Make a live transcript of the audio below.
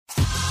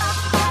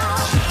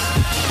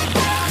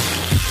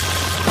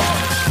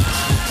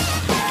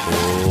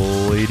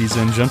Ladies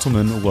and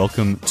gentlemen,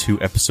 welcome to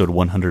episode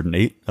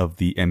 108 of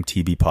the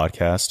MTB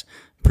podcast,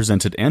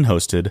 presented and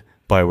hosted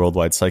by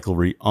Worldwide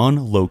Cyclery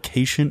on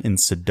location in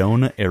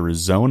Sedona,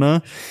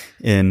 Arizona,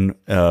 in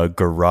a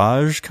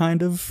garage,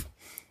 kind of,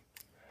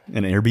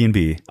 an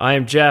Airbnb. I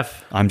am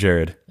Jeff. I'm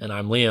Jared. And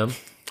I'm Liam.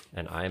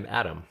 And I'm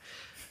Adam.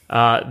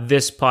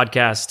 This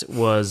podcast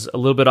was a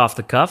little bit off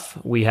the cuff.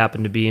 We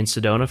happened to be in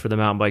Sedona for the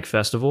Mountain Bike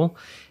Festival.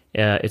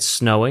 It's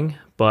snowing,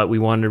 but we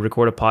wanted to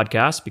record a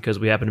podcast because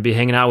we happened to be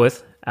hanging out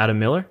with Adam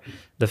Miller,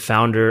 the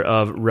founder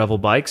of Revel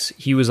Bikes.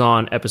 He was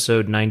on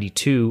episode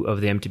 92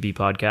 of the MTB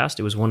podcast.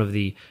 It was one of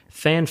the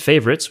fan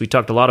favorites. We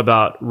talked a lot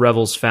about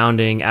Revel's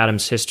founding,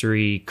 Adam's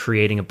history,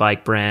 creating a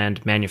bike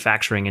brand,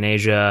 manufacturing in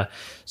Asia,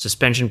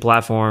 suspension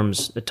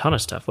platforms, a ton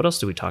of stuff. What else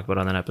did we talk about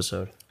on that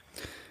episode?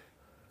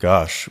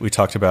 Gosh, we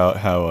talked about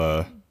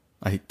how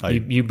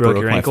you broke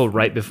your ankle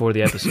right before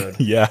the episode.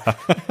 Yeah.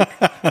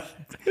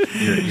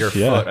 Your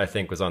foot, I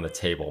think, was on the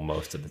table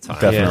most of the time.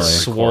 Definitely.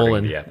 Recording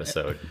Swollen. the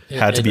episode.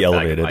 Had to be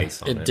elevated.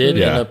 It did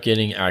end up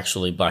getting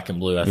actually black and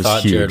blue. I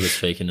thought huge. Jared was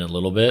faking it a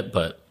little bit,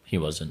 but he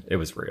wasn't. It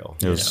was real.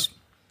 It was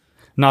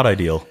not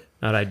ideal.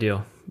 Not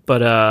ideal.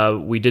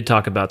 But we did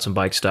talk about some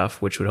bike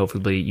stuff, which would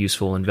hopefully be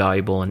useful and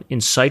valuable and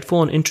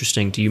insightful and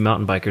interesting to you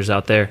mountain bikers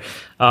out there.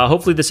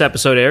 Hopefully this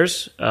episode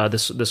airs.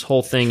 This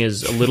whole thing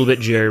is a little bit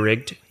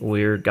jerry-rigged.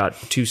 We've got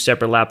two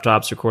separate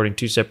laptops recording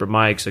two separate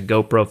mics, a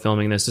GoPro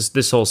filming this.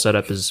 This whole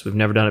setup is, we've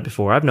never done it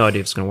before. I have no idea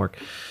if it's going to work.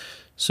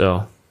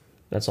 So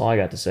that's all I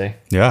got to say.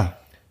 Yeah.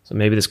 So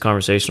maybe this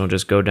conversation will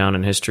just go down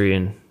in history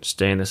and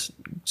stay in this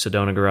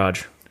Sedona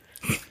garage.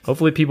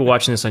 Hopefully people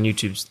watching this on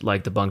YouTube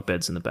like the bunk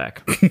beds in the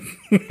back.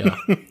 Yeah,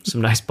 some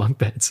nice bunk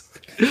beds.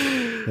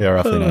 They are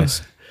awfully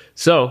nice.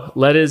 So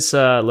let's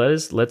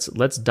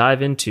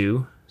dive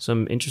into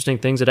some interesting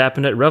things that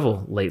happened at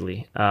Revel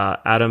lately.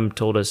 Adam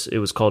told us it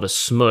was called a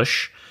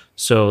smush.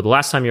 So the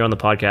last time you were on the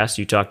podcast,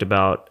 you talked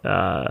about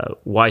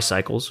Y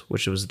Cycles,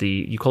 which was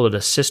you called it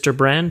a sister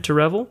brand to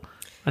Revel,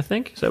 I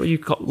think. Is that what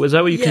you was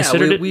that what you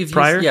considered it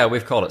prior?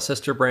 We've called it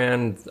sister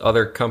brand,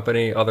 other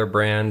company, other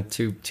brand,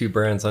 two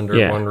brands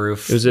under one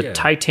roof. It was a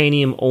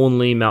titanium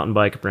only mountain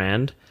bike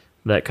brand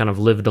that kind of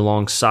lived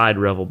alongside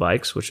Revel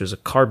Bikes, which is a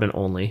carbon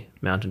only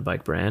mountain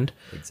bike brand.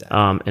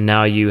 Exactly. And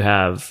now you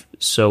have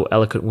so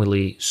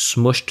eloquently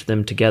smushed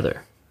them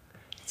together.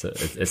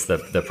 It's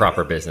the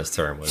proper business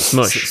term was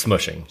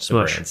smushing the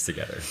brands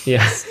together.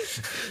 Yeah.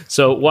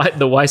 So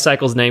the Y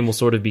Cycles name will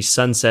sort of be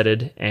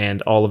sunsetted,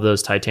 and all of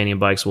those titanium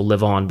bikes will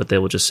live on, but they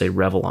will just say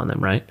Revel on them,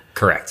 right?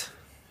 Correct.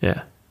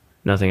 Yeah.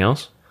 Nothing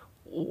else?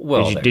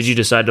 Well, did you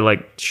decide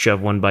to shove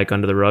one bike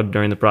under the rug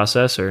during the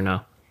process, or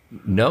no?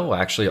 No,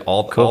 actually,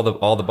 all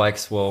the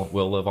bikes will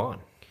live on.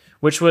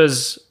 Which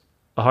was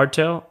a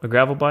hardtail, a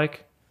gravel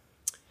bike?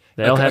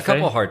 A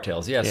couple of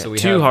hardtails, yeah. So we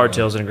two have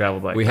hardtails and a gravel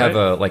bike. We have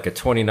a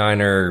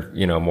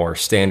 29er, more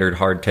standard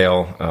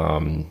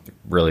hardtail,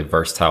 really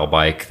versatile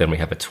bike. Then we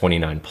have a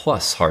 29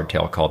 plus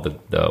hardtail called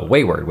the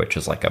Wayward, which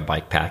is like a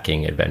bike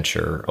packing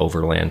adventure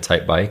overland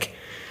type bike.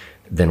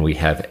 Then we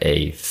have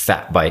a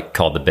fat bike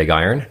called the Big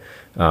Iron,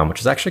 which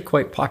is actually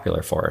quite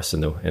popular for us in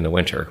the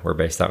winter. We're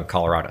based out in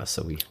Colorado,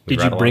 so we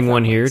did you bring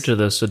one here to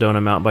the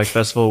Sedona Mountain Bike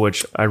Festival,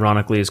 which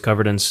ironically is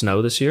covered in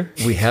snow this year?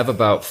 We have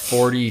about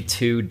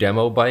 42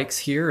 demo bikes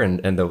here,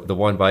 and the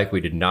one bike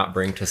we did not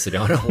bring to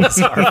Sedona was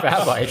our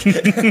fat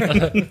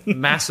bike.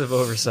 Massive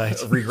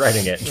oversight.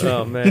 Rewriting it.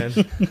 Oh man.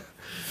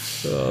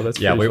 Oh, that's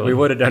we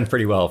would have done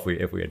pretty well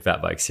if we had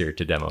fat bikes here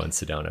to demo in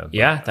Sedona.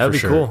 Yeah, that would be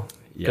cool.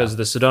 Yeah. Because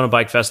the Sedona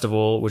Bike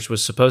Festival, which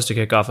was supposed to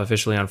kick off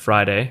officially on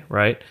Friday,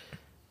 right?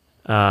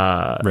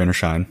 Rain or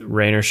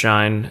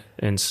shine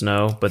and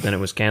snow, but then it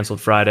was canceled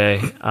Friday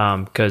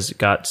because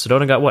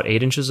Sedona got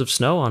 8 inches of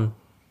snow on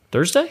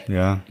Thursday?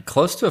 Yeah.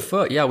 Close to a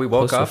foot. Yeah, we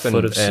woke up and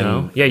of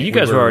snow. Yeah, you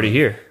guys were already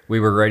here. We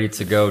were ready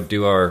to go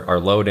do our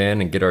load in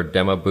and get our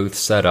demo booth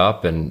set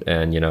up and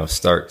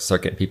start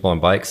getting people on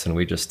bikes, and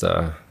we just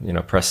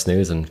pressed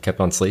snooze and kept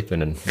on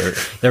sleeping, and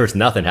there was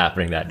nothing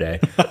happening that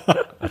day.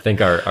 I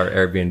think our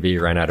Airbnb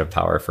ran out of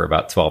power for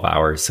about 12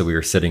 hours, so we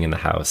were sitting in the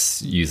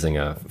house using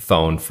a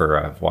phone for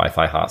a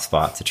Wi-Fi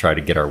hotspot to try to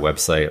get our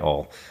website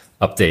all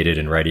updated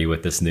and ready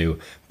with this new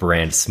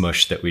brand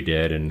smush that we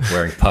did, and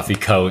wearing puffy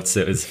coats.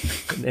 It was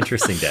an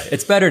interesting day.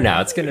 It's better now.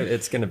 It's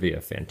gonna be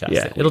a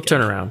fantastic. Yeah, it'll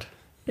turn around.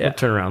 Yeah, it'll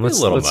turn around. Let's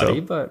a little muddy,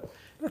 hope. But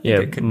I think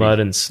it could mud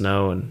be. and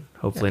snow, and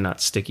hopefully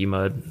not sticky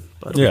mud.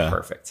 But Yeah.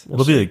 Perfect.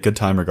 It'll be a good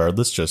time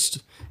regardless.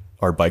 Just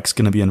our bike's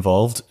going to be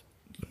involved.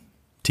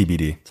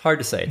 TBD. It's hard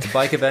to say. It's a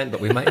bike event, but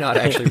we might not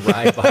actually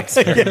ride bikes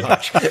very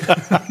much.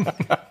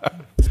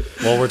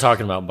 Well, we're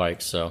talking about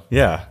bikes, so.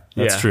 Yeah,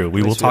 that's true.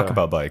 We will talk are.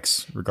 about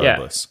bikes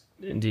regardless.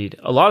 Yeah, indeed.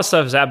 A lot of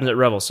stuff has happened at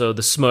Revel. So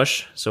the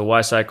smush, so Y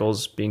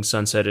Cycles being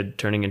sunsetted,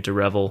 turning into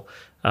Revel.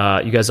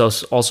 You guys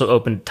also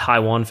opened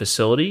Taiwan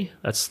facility.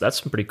 That's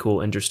some pretty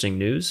cool, interesting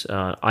news.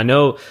 I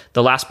know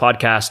the last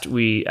podcast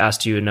we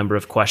asked you a number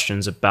of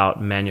questions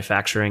about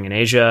manufacturing in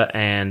Asia,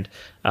 and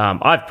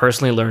I've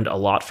personally learned a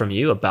lot from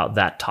you about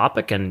that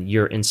topic and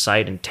your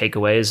insight and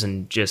takeaways.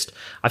 And just,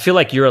 I feel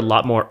like you're a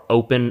lot more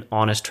open,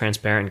 honest,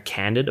 transparent, and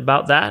candid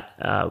about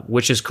that,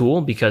 which is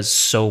cool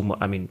because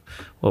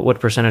what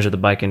percentage of the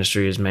bike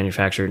industry is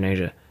manufactured in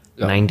Asia?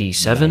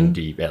 97?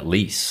 90 at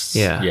least.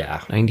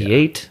 Yeah.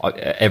 98? Yeah.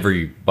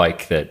 Every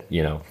bike that,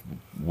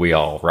 we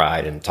all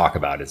ride and talk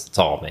about it's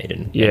all made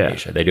in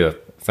Asia. They do a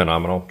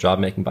phenomenal job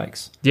making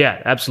bikes.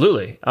 Yeah,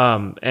 absolutely.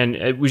 And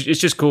it's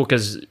just cool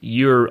because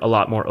you're a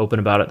lot more open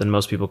about it than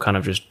most people kind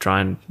of just try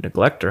and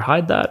neglect or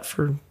hide that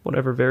for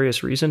whatever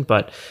various reason.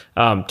 But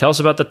tell us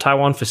about the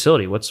Taiwan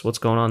facility. What's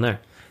going on there?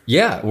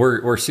 Yeah,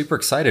 we're super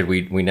excited.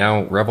 We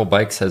now, Revel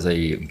Bikes has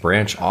a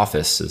branch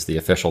office is the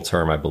official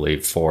term, I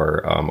believe,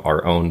 for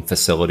our own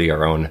facility,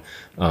 our own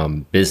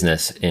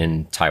business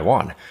in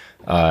Taiwan.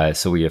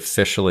 So we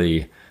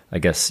officially, I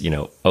guess,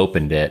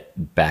 opened it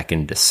back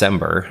in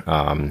December.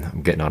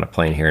 I'm getting on a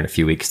plane here in a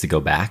few weeks to go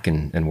back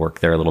and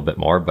work there a little bit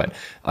more. But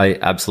I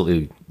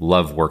absolutely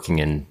love working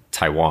in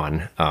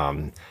Taiwan.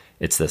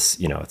 It's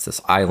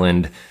this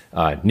island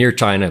near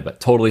China, but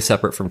totally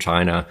separate from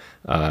China.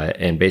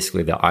 And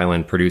basically, the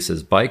island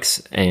produces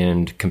bikes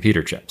and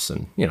computer chips,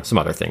 and some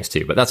other things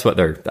too. But that's what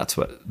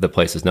the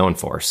place is known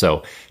for.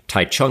 So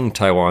Taichung,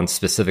 Taiwan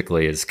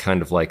specifically is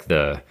kind of like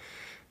the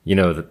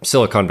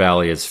Silicon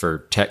Valley is for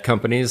tech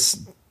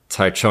companies.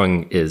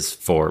 Taichung is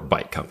for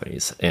bike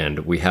companies, and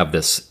we have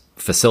this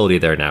facility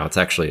there now.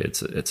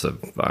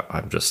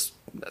 I'm just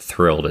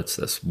thrilled. It's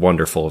this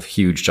wonderful,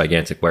 huge,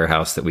 gigantic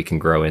warehouse that we can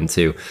grow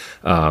into.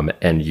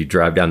 And you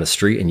drive down the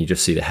street and you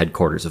just see the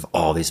headquarters of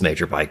all these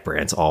major bike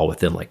brands all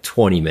within like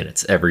 20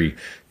 minutes. Every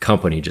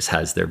company just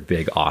has their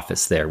big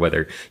office there,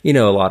 whether, a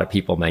lot of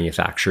people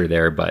manufacture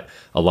there, but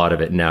a lot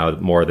of it now,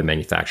 more of the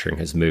manufacturing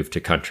has moved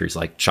to countries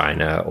like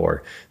China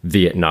or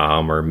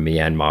Vietnam or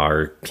Myanmar,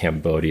 or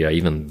Cambodia,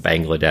 even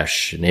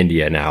Bangladesh and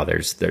India. Now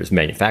there's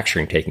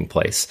manufacturing taking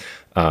place.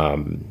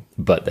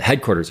 But the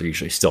headquarters are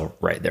usually still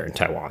right there in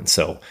Taiwan.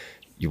 So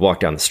you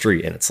walk down the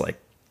street and it's like,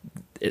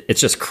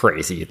 it's just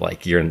crazy.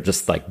 Like you're in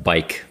just like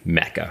bike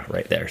mecca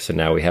right there. So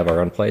now we have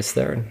our own place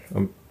there and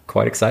I'm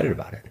quite excited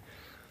about it.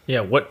 Yeah.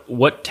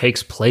 What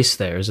takes place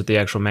there? Is it the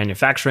actual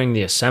manufacturing,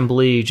 the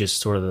assembly, just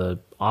sort of the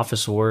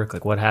office work?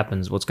 Like what's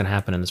going to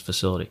happen in this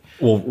facility?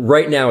 Well,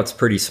 right now it's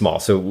pretty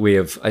small. So we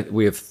have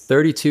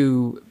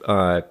 32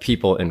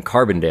 people in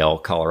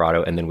Carbondale,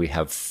 Colorado, and then we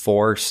have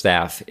 4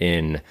 staff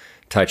in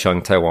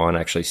Taichung, Taiwan.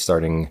 Actually,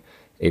 starting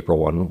April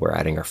 1, we're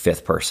adding our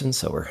 5th person.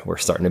 So we're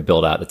starting to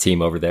build out the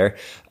team over there.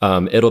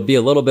 It'll be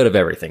a little bit of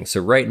everything. So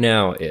right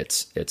now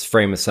it's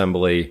frame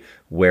assembly,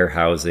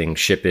 warehousing,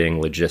 shipping,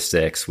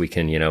 logistics. We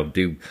can,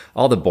 do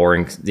all the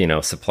boring,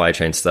 supply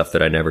chain stuff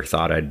that I never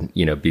thought I'd,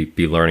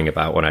 be learning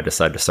about when I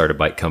decided to start a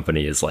bike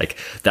company. Is like,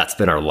 that's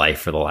been our life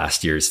for the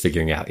last years,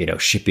 figuring out,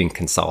 shipping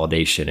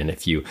consolidation. And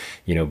if you,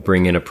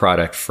 bring in a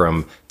product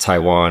from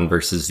Taiwan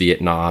versus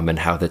Vietnam and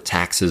how the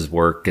taxes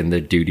work and the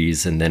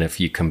duties. And then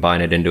if you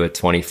combine it into a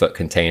 20-foot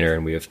container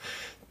and we have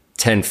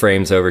 10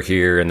 frames over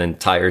here and then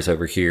tires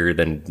over here,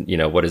 then,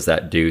 what does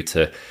that do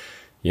to,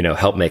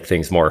 help make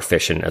things more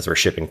efficient as we're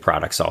shipping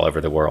products all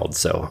over the world.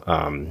 So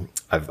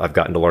I've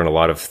gotten to learn a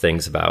lot of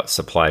things about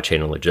supply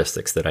chain and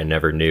logistics that I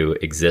never knew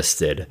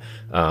existed.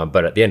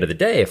 But at the end of the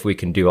day, if we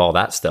can do all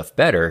that stuff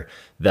better,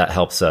 that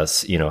helps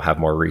us, have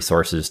more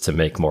resources to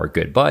make more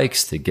good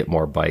bikes, to get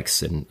more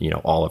bikes in,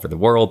 all over the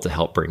world, to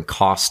help bring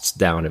costs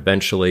down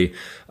eventually.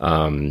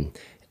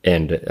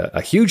 And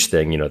a huge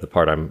thing, the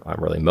part I'm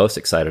really most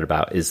excited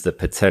about is the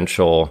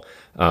potential.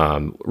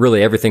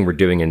 Really, everything we're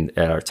doing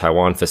at our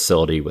Taiwan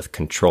facility with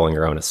controlling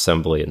our own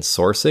assembly and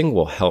sourcing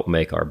will help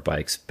make our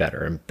bikes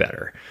better and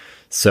better.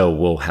 So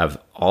we'll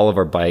have all of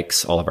our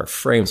bikes, all of our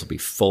frames will be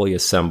fully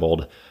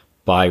assembled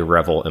by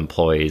Revel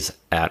employees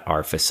at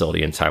our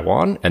facility in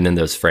Taiwan. And then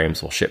those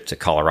frames will ship to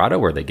Colorado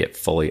where they get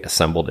fully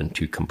assembled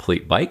into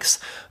complete bikes,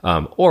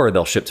 or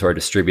they'll ship to our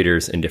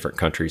distributors in different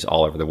countries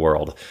all over the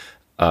world.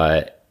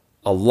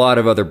 A lot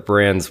of other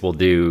brands will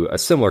do a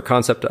similar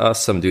concept to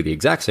us. Some do the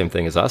exact same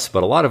thing as us,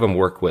 but a lot of them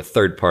work with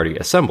third-party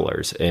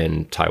assemblers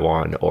in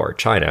Taiwan or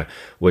China,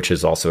 which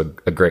is also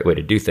a great way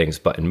to do things.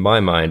 But in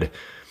my mind,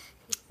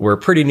 we're a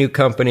pretty new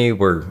company.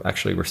 We're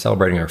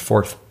celebrating our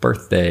 4th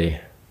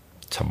birthday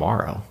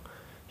tomorrow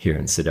here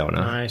in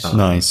Sedona.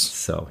 Nice.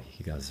 So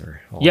you guys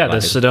are all the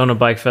invited. Sedona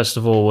Bike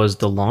Festival was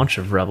the launch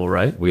of Revel,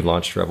 right? We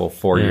launched Revel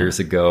 4 years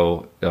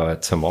ago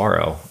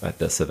tomorrow at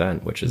this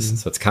event, which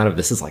is, so it's kind of,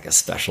 this is like a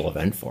special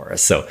event for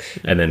us. So,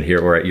 and then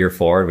here we're at year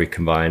 4, and we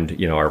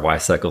combined, our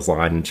Y-Cycles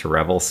line into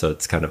Revel. So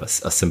it's kind of a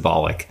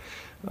symbolic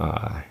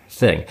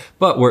thing.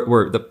 But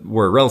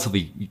we're a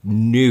relatively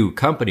new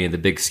company in the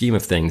big scheme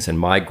of things, and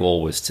my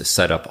goal was to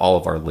set up all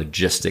of our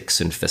logistics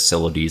and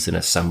facilities and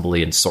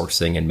assembly and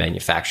sourcing and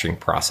manufacturing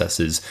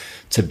processes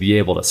to be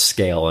able to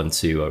scale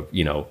into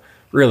a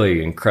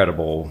really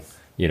incredible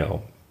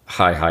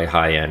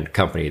high end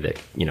company that,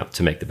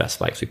 to make the best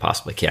bikes we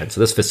possibly can. So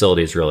this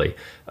facility is really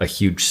a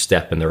huge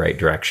step in the right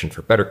direction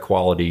for better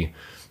quality,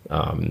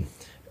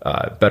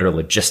 better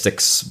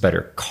logistics,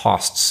 better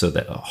costs, so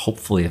that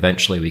hopefully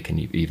eventually we can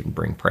even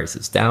bring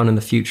prices down in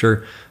the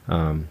future.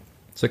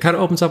 So it kind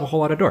of opens up a whole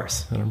lot of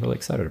doors, and I'm really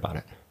excited about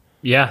it.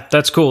 Yeah,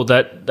 that's cool.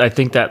 That I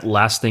think that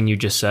last thing you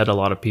just said, a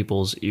lot of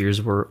people's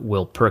ears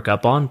will perk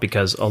up on,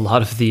 because a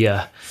lot of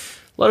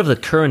the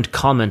current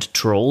comment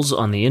trolls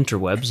on the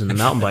interwebs in the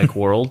mountain bike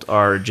world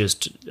are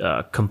just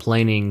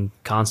complaining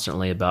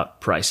constantly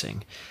about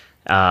pricing.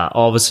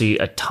 Obviously,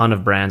 a ton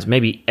of brands,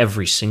 maybe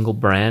every single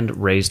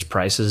brand, raised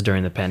prices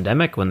during the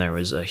pandemic when there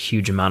was a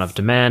huge amount of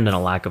demand and a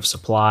lack of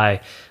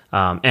supply,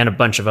 and a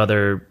bunch of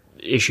other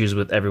issues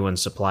with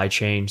everyone's supply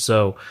chain.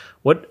 So,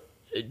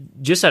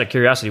 just out of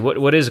curiosity,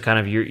 what is kind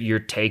of your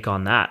take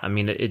on that? I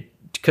mean,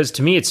 because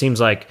to me it seems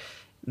like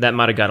that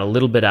might have got a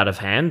little bit out of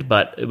hand,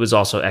 but it was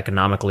also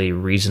economically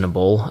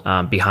reasonable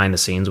behind the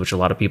scenes, which a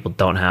lot of people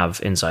don't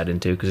have insight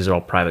into because these are all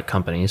private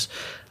companies.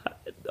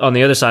 On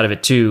the other side of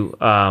it too,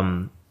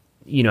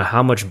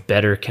 how much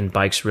better can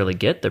bikes really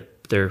get?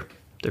 They're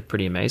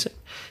pretty amazing.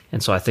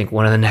 And so I think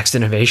one of the next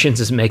innovations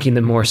is making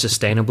them more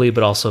sustainably,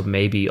 but also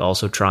maybe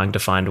also trying to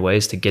find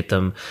ways to get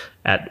them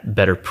at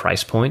better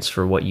price points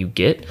for what you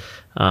get.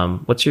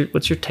 What's your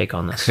take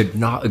on this? Could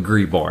not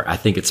agree more. I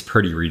think it's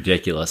pretty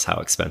ridiculous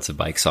how expensive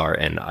bikes are,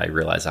 and I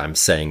realize I'm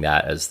saying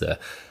that as the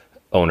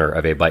owner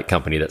of a bike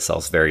company that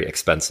sells very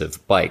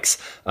expensive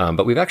bikes.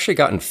 But we've actually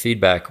gotten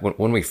feedback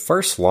when we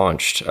first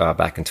launched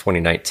back in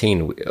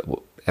 2019.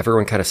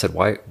 Everyone kind of said,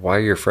 "Why are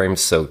your frames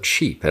so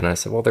cheap?" And I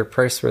said, "Well, they're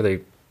priced where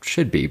they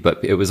should be."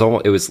 But it was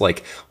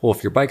like, well,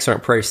 if your bikes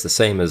aren't priced the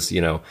same as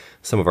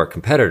some of our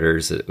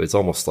competitors, it was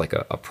almost like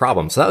a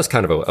problem. So that was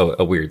kind of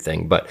a weird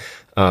thing. But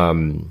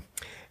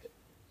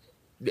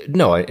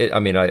no,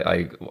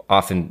 I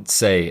often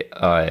say,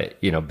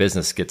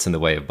 business gets in the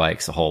way of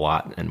bikes a whole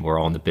lot, and we're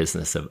all in the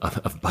business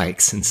of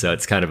bikes. And so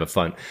it's kind of a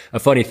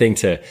funny thing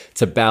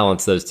to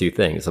balance those two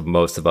things.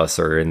 Most of us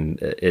are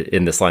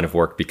in this line of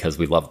work because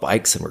we love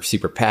bikes and we're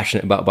super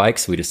passionate about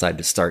bikes. We decided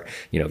to start,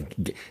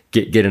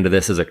 get into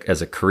this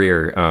as a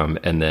career.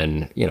 And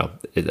then,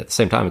 at the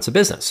same time, it's a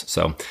business.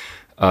 So,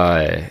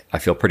 I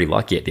feel pretty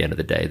lucky at the end of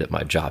the day that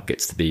my job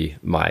gets to be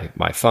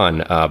my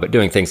fun. But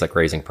doing things like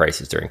raising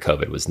prices during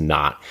COVID was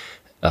not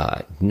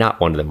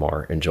one of the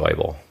more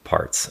enjoyable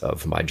parts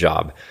of my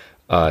job.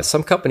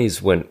 Some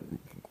companies went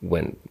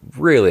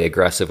really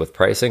aggressive with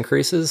price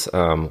increases.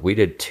 We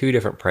did 2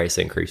 different price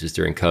increases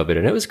during COVID,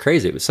 and it was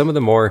crazy. It was some of the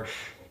more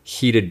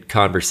heated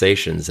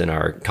conversations in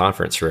our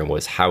conference room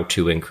was how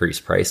to increase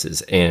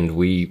prices, and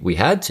we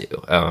had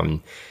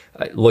to.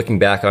 Looking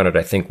back on it,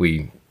 I think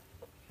we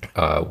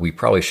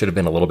probably should have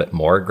been a little bit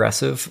more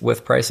aggressive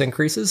with price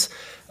increases.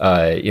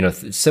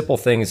 Simple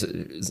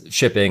things,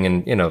 shipping,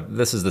 and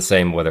this is the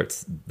same whether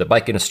it's the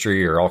bike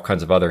industry or all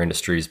kinds of other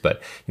industries.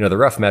 But the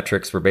rough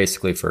metrics were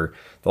basically for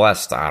the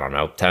last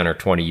 10 or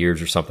 20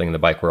 years or something in the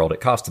bike world. It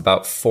cost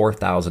about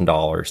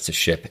 $4,000 to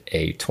ship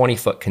a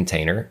 20-foot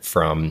container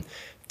from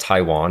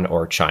Taiwan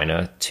or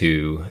China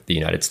to the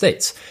United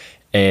States.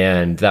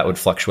 And that would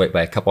fluctuate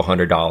by a couple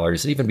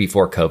 $100s. Even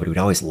before COVID, we'd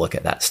always look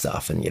at that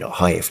stuff and,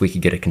 hey, if we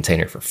could get a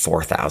container for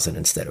 $4,000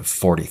 instead of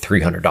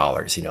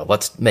 $4,300,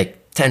 let's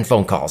make 10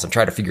 phone calls and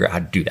try to figure out how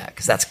to do that,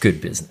 because that's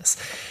good business.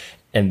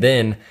 And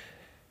then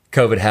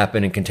COVID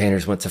happened and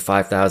containers went to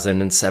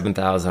 $5,000 and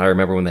 $7,000. I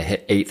remember when they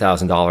hit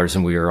 $8,000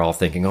 and we were all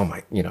thinking, oh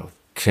my,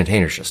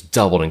 containers just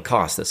doubled in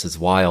cost. This is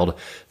wild.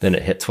 Then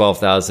it hit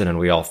 $12,000 and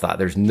we all thought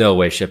there's no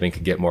way shipping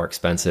could get more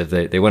expensive.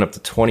 They went up to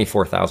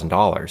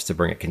 $24,000 to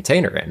bring a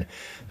container in.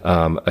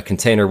 A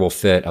container will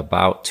fit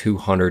about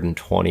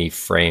 220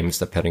 frames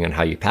depending on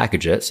how you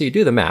package it. So you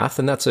do the math,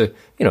 and that's a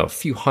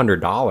few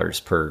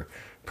 $100s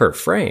per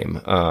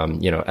frame.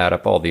 Add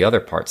up all the other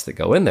parts that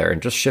go in there,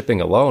 and just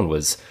shipping alone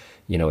was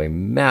a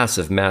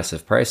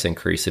massive price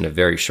increase in a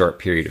very short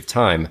period of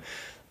time,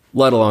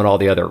 let alone all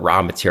the other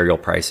raw material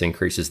price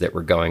increases that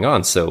were going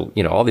on. So,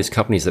 all these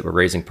companies that were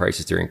raising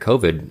prices during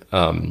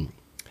COVID,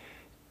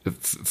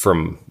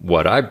 from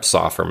what I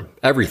saw from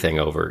everything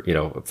over,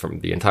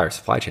 from the entire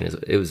supply chain,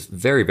 it was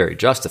very, very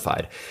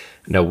justified.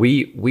 Now,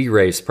 we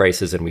raised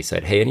prices and we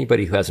said, hey,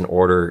 anybody who has an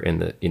order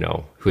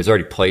who has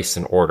already placed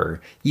an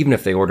order, even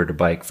if they ordered a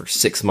bike for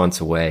 6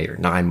 months away or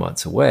 9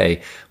 months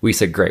away, we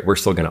said, great, we're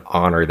still going to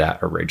honor that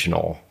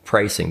original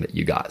pricing that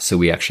you got. So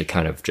we actually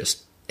kind of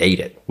just ate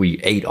it.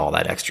 We ate all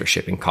that extra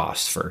shipping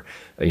costs for,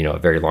 a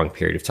very long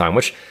period of time,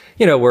 which,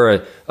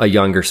 we're a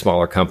younger,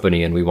 smaller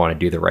company and we want to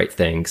do the right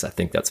things. I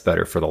think that's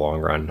better for the long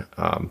run.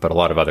 But a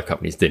lot of other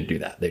companies didn't do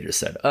that. They just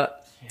said,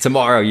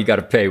 tomorrow you got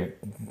to pay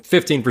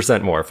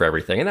 15% more for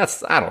everything. And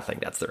I don't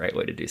think that's the right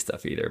way to do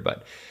stuff either.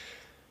 But,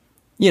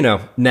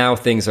 now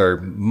things are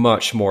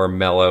much more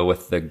mellow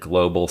with the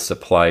global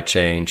supply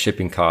chain.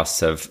 Shipping costs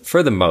have,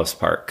 for the most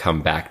part,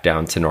 come back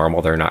down to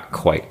normal. They're not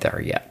quite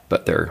there yet,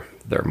 but they're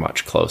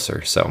much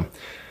closer. So,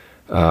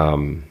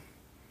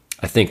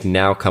 I think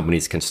now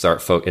companies can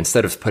start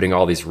instead of putting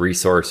all these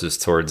resources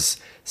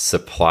towards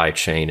supply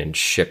chain and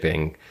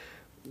shipping,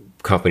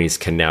 companies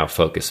can now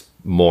focus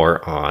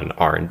more on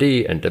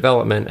R&D and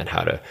development and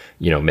how to,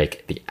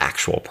 make the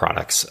actual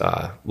products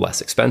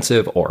less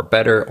expensive or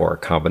better, or a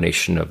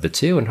combination of the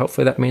two. And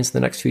hopefully that means in the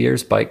next few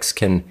years, bikes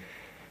can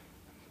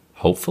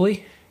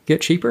hopefully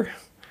get cheaper.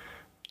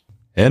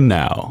 And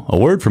now, a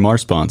word from our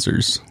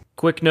sponsors.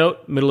 Quick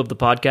note, middle of the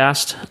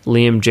podcast,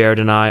 Liam, Jared,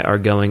 and I are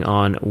going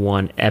on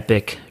one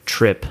epic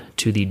trip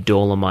to the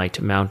Dolomite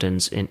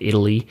Mountains in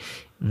Italy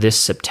this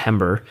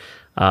September.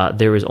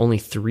 There is only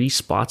 3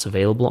 spots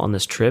available on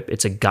this trip.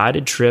 It's a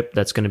guided trip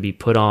that's going to be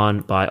put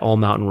on by All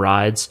Mountain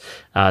Rides.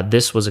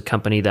 This was a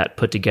company that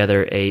put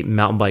together a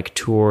mountain bike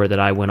tour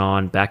that I went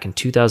on back in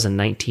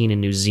 2019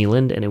 in New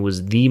Zealand, and it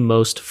was the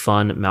most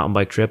fun mountain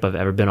bike trip I've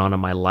ever been on in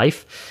my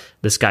life.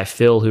 This guy,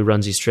 Phil, who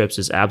runs these trips,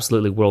 is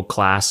absolutely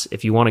world-class.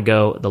 If you want to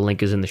go, the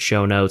link is in the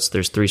show notes.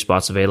 There's 3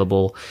 spots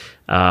available.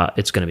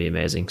 It's going to be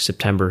amazing.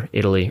 September,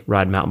 Italy,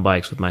 ride mountain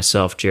bikes with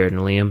myself, Jared,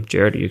 and Liam.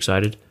 Jared, are you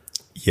excited?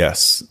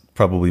 Yes,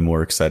 probably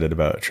more excited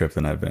about a trip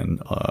than I've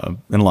been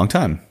in a long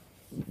time.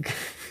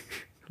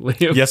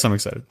 Liam? Yes, I'm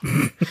excited.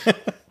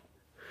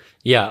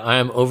 Yeah, I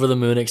am over the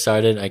moon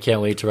excited. I can't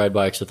wait to ride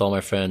bikes with all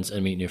my friends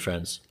and meet new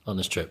friends on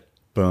this trip.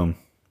 Boom.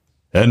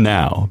 And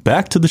now,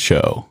 back to the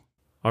show.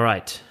 All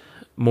right.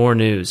 More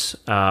news.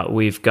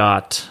 We've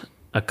got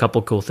a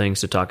couple cool things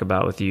to talk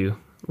about with you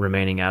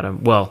remaining,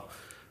 Adam. Well,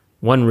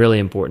 one really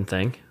important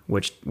thing,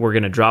 which we're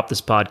going to drop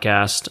this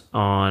podcast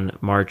on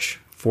March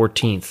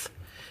 14th,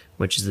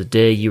 which is the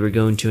day you were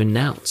going to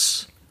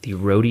announce the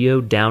Rodeo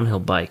downhill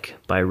bike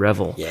by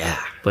Revel. Yeah.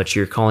 But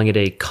you're calling it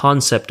a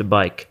concept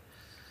bike.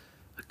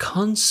 A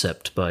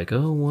concept bike.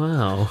 Oh,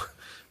 wow.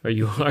 Are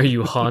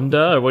you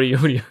Honda, or what are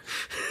you?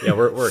 Yeah,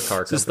 we're a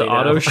car company. Is this the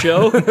auto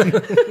show?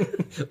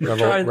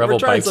 Revel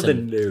trying bikes something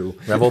and new.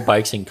 Revel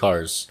bikes and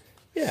cars.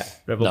 Yeah.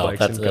 Revel No, bikes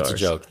that's and a cars.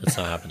 joke. That's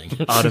not happening.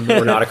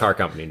 We're not a car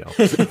company, no.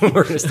 We're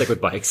going to stick with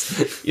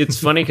bikes.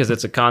 It's funny because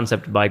it's a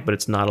concept bike, but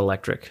it's not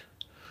electric.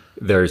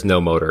 There's no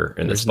motor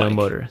in this There's bike.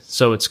 no motor.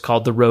 So it's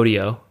called the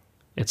Rodeo.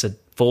 It's a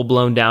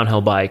full-blown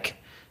downhill bike,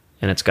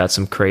 and it's got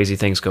some crazy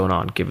things going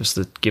on. Give us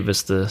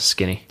the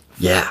skinny.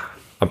 Yeah.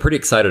 I'm pretty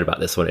excited about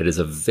this one. It is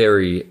a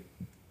very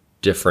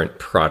different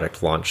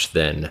product launch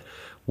than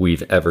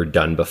we've ever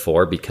done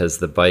before because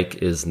the bike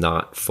is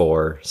not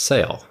for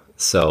sale.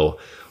 So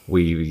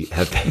we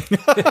have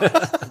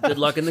Good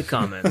luck in the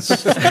comments.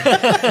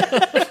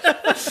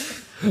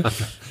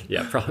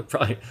 yeah,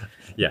 probably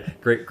yeah,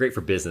 great for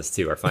business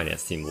too. Our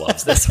finance team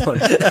loves this one.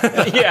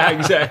 Yeah,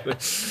 exactly.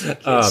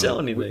 Can't sell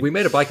anything. We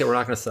made a bike that we're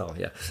not going to sell.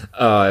 Yeah,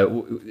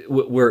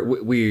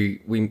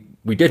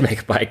 we did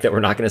make a bike that we're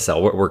not going to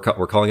sell. We're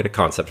calling it a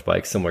concept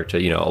bike, similar to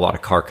a lot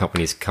of car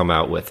companies come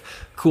out with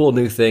cool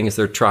new things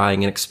they're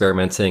trying and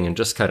experimenting and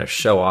just kind of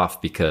show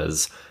off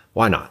because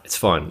why not? It's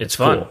fun. It's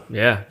fun. Cool.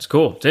 Yeah, it's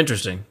cool. It's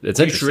interesting. It's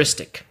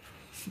futuristic.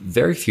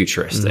 Very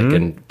futuristic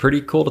and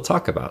pretty cool to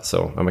talk about.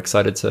 So I'm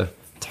excited to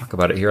talk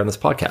about it here on this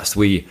podcast.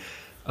 We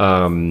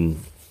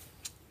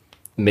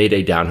made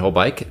a downhill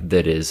bike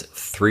that is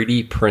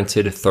 3D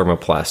printed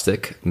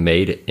thermoplastic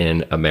made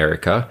in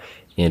America,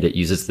 and it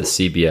uses the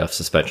CBF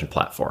suspension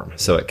platform.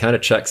 So it kind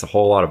of checks a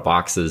whole lot of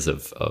boxes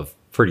of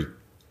pretty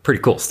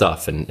cool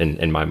stuff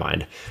in my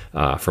mind,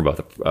 from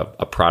both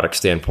a product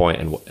standpoint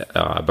and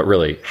but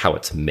really how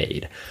it's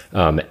made,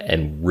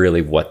 and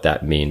really what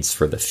that means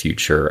for the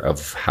future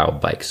of how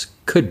bikes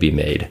could be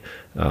made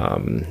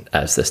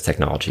as this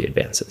technology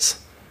advances.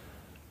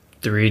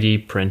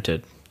 3D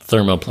printed.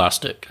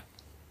 Thermoplastic.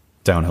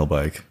 Downhill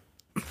bike.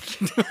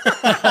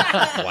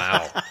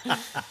 Wow,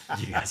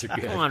 you guys are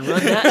good. Come on,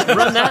 run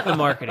that in the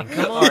marketing.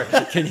 Come on.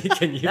 Can you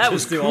That just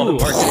was do all the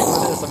cool. marketing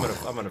for this?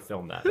 I'm gonna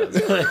film that. That's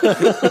great.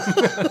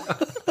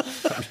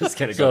 I'm just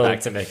gonna go back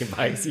to making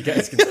bikes. You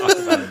guys can talk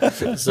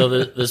about it. So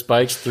this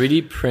bike's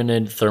 3D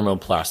printed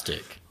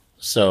thermoplastic.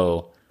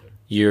 So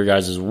your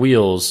guys'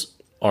 wheels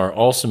are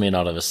also made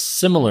out of a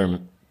similar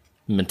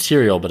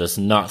material, but it's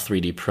not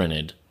 3D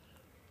printed.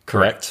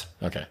 Correct.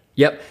 Okay.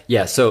 Yep.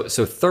 Yeah. So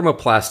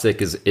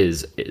thermoplastic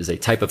is a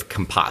type of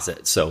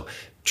composite. So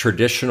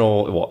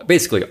traditional, well,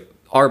 basically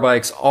our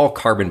bikes, all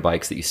carbon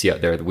bikes that you see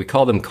out there, we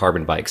call them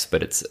carbon bikes,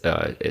 but it's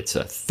a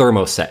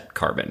thermoset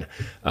carbon,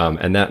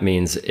 and that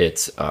means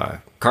it's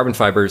carbon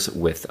fibers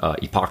with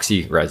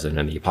epoxy resin,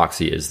 and the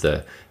epoxy is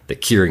the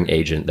curing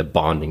agent, the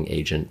bonding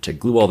agent to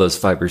glue all those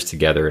fibers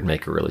together and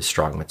make a really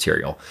strong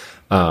material.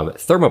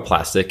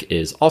 Thermoplastic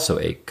is also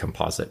a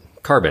composite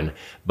carbon,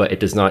 but it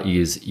does not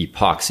use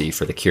epoxy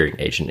for the curing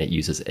agent. It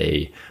uses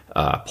a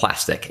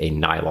plastic, a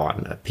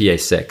nylon, a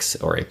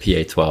PA6 or a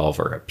PA12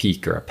 or a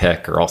PEEK or a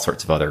PEC or all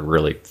sorts of other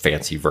really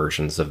fancy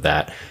versions of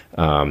that.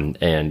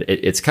 And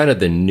it's kind of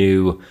the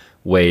new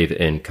wave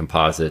in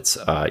composites.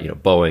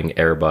 Boeing,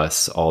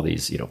 Airbus, all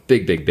these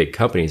big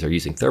companies are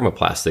using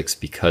thermoplastics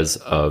because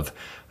of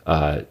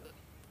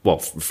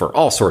for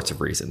all sorts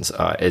of reasons.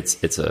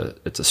 It's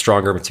a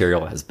stronger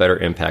material, it has better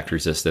impact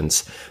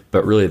resistance,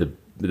 but really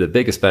the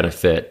biggest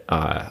benefit,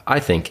 I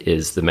think,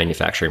 is the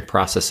manufacturing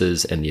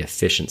processes and the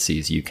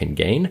efficiencies you can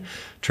gain.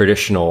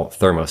 Traditional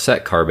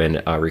thermoset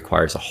carbon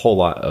requires a whole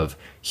lot of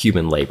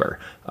human labor.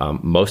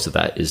 Most of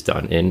that is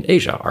done in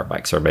Asia. Our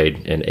bikes are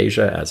made in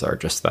Asia, as are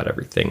just about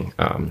everything,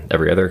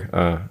 every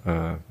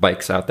other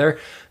bikes out there.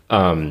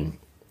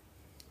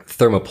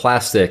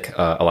 Thermoplastic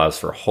allows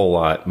for a whole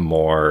lot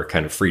more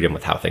kind of freedom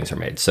with how things are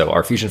made. So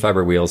our fusion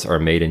fiber wheels are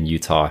made in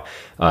Utah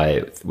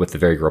with a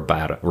very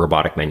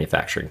robotic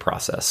manufacturing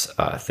process.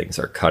 Things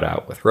are cut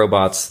out with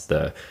robots.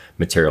 The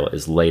material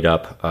is laid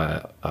up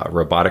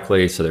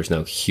robotically, so there's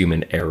no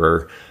human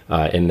error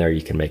in there.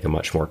 You can make a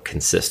much more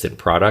consistent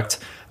product.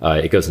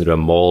 It goes into a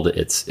mold.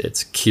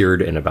 It's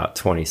cured in about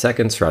 20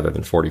 seconds rather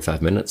than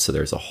 45 minutes. So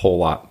there's a whole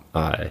lot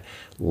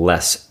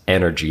less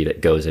energy that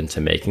goes into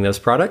making those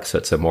products. So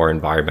it's a more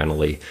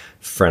environmentally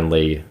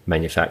friendly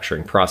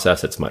manufacturing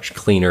process. It's much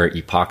cleaner.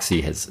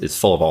 Epoxy is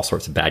full of all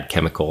sorts of bad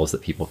chemicals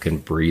that people can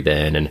breathe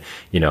in and,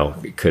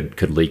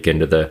 could leak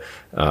into the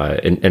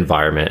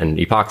environment. And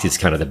epoxy is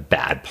kind of the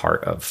bad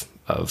part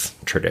of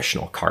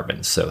traditional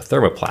carbon. So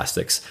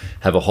thermoplastics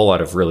have a whole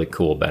lot of really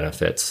cool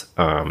benefits.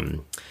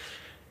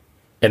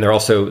 And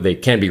they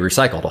can be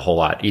recycled a whole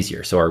lot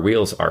easier. So our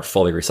wheels are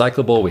fully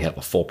recyclable. We have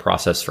a full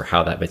process for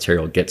how that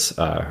material gets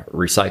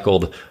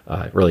recycled,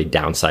 really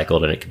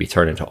downcycled, and it can be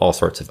turned into all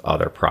sorts of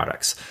other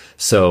products.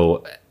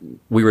 So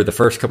we were the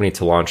first company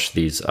to launch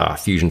these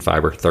fusion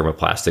fiber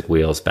thermoplastic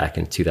wheels back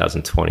in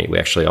 2020. We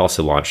actually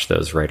also launched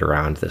those right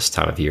around this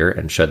time of year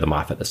and showed them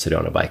off at the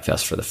Sedona Bike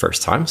Fest for the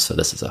first time. So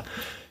this is a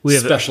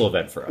special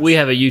event for us. We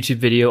have a YouTube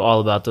video all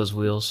about those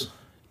wheels.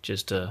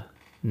 Just a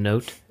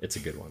note. It's a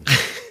good one.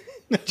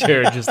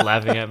 Jared just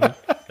laughing at me.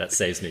 That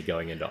saves me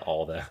going into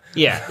all the...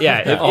 Yeah.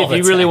 If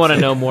you really want to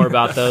know more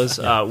about those,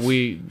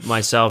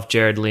 myself,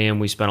 Jared,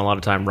 Liam, we spent a lot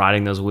of time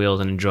riding those wheels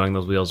and enjoying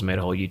those wheels and made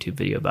a whole YouTube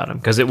video about them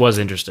because it was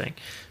interesting.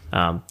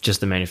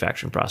 Just the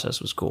manufacturing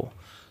process was cool.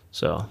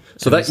 And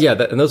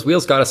those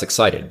wheels got us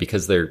excited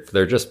because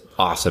they're just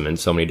awesome in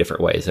so many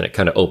different ways, and it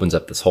kind of opens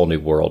up this whole new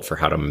world for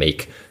how to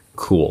make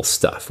cool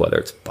stuff, whether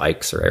it's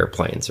bikes or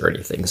airplanes or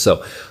anything.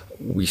 So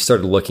we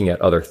started looking at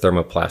other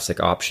thermoplastic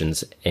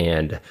options,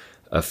 and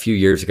a few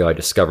years ago, I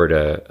discovered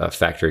a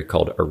factory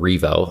called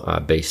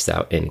Revel based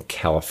out in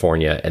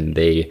California, and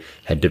they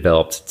had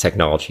developed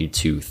technology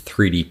to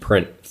 3D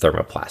print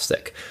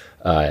thermoplastic.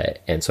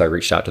 And so I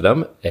reached out to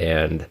them,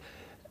 and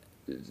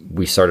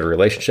we started a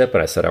relationship,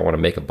 and I said, I want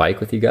to make a bike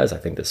with you guys. I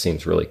think this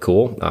seems really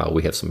cool.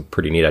 We have some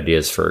pretty neat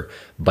ideas for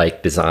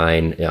bike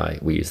design.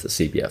 We use the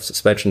CBF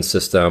suspension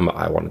system.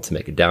 I wanted to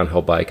make a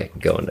downhill bike. I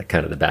can go into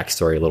kind of the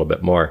backstory a little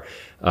bit more.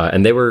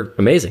 And they were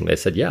amazing. They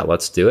said, yeah,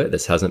 let's do it.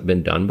 This hasn't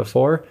been done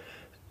before.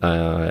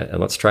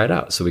 And let's try it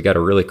out. So we got a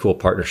really cool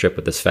partnership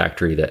with this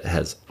factory that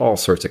has all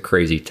sorts of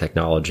crazy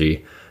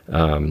technology.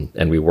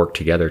 And we worked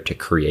together to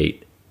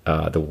create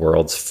the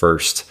world's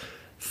first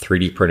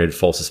 3D printed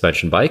full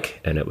suspension bike.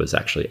 And it was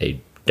actually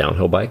a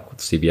downhill bike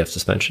with CBF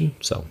suspension.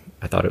 So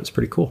I thought it was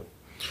pretty cool.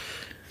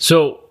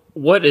 So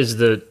what is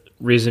the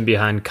reason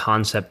behind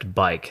concept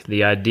bike?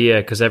 The idea,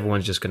 because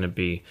everyone's just going to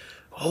be,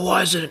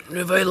 why isn't it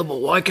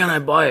available? Why can't I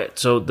buy it?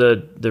 So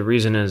the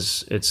reason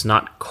is it's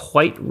not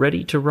quite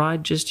ready to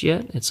ride just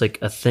yet. It's like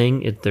a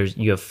thing.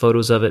 You have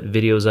photos of it,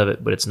 videos of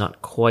it, but it's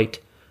not quite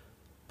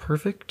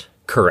perfect.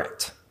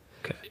 Correct.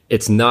 Okay.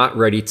 It's not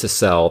ready to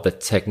sell. The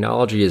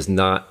technology is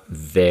not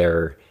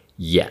there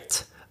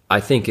yet.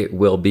 I think it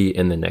will be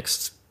in the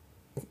next,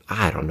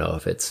 I don't know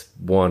if it's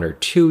 1 or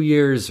 2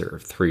 years or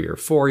 3 or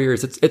 4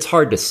 years. It's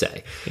hard to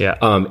say. Yeah.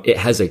 It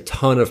has a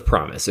ton of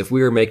promise. If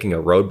we were making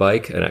a road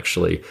bike, and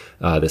actually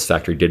this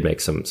factory did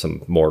make some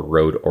more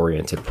road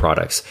oriented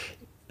products,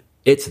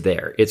 it's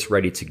there. It's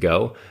ready to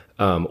go.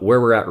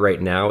 Where we're at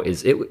right now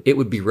is it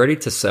would be ready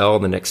to sell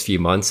in the next few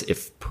months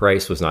if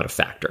price was not a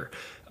factor.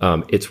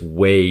 It's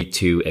way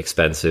too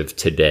expensive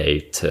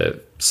today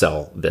to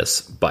sell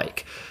this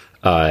bike.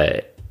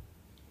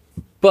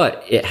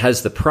 But it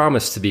has the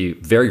promise to be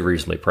very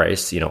reasonably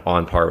priced,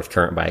 on par with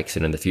current bikes,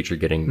 and in the future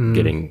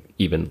getting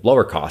even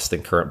lower cost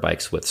than current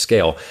bikes with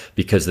scale,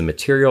 because the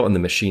material and the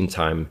machine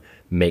time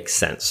makes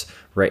sense.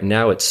 Right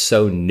now, it's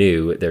so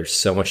new. There's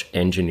so much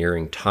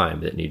engineering time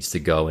that needs to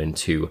go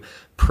into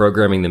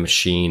programming the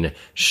machine,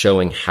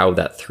 showing how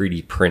that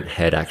 3D print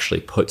head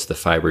actually puts the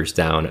fibers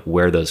down,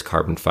 where those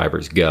carbon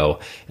fibers go.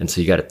 And so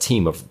you got a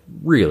team of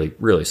really,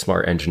 really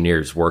smart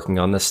engineers working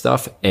on this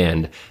stuff.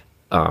 And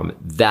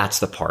that's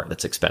the part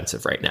that's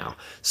expensive right now.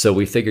 So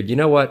we figured, you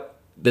know what?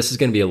 This is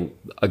going to be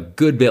a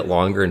good bit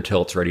longer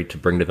until it's ready to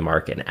bring to the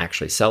market and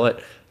actually sell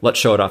it. Let's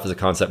show it off as a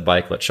concept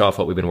bike. Let's show off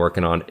what we've been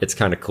working on. It's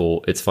kind of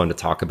cool. It's fun to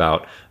talk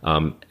about.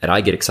 And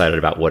I get excited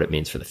about what it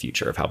means for the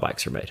future of how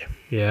bikes are made.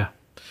 Yeah.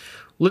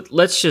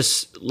 Let's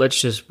just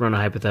run a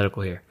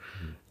hypothetical here.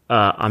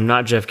 I'm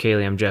not Jeff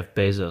Cayley. I'm Jeff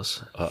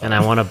Bezos. And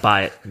I want to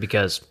buy it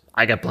because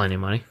I got plenty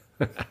of money.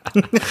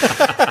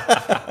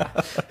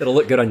 It'll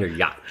look good on your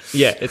yacht.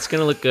 Yeah, it's going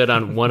to look good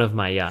on one of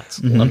my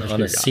yachts.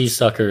 On a sea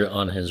sucker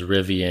on his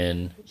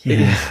Rivian.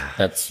 Yeah.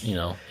 That's,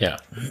 yeah.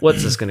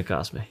 What's this going to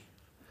cost me?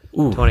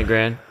 Ooh, 20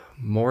 grand?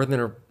 More than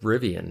a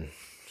Rivian.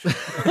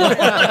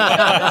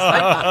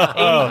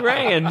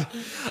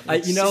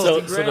 $80,000. So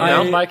the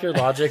mountain biker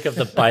logic of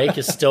the bike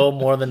is still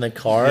more than the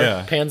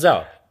car pans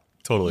out.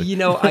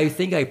 Totally. I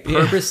think I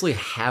purposely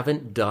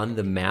haven't done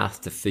the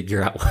math to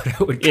figure out what it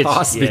would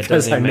cost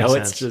because I know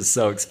it's just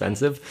so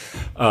expensive.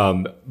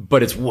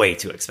 But it's way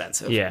too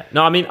expensive. Yeah.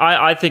 No, I mean,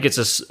 I think it's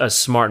a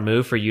smart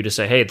move for you to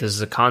say, hey, this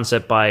is a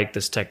concept bike,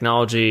 this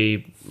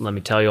technology, let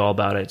me tell you all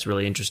about it. It's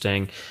really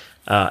interesting.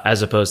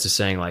 As opposed to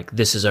saying, like,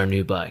 this is our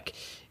new bike.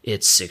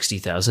 It's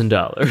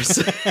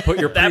 $60,000. Put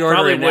your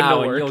pre-order in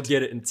now and you'll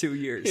get it in 2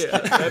 years. Yeah,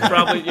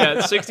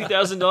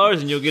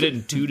 $60,000 and you'll get it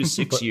in 2 to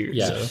 6 years.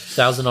 Yeah,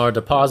 $1,000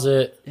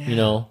 deposit.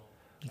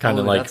 Kind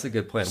of like that's a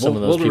good plan. Some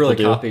of those we'll really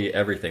people copy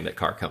everything that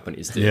car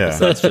companies do. Yeah.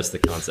 So that's just the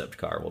concept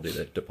car. We'll do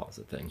the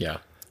deposit thing. Yeah.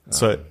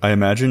 So I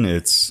imagine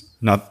it's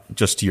not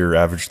just your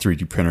average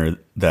 3D printer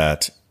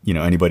that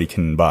anybody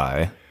can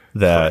buy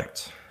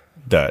that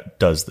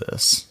does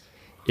this.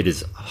 It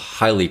is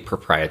highly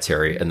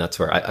proprietary, and that's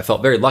where I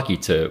felt very lucky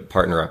to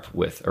partner up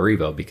with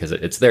Revel because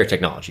it's their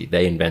technology.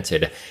 They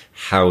invented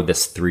how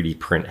this 3D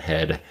print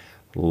head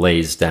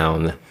lays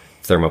down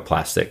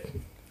thermoplastic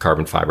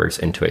carbon fibers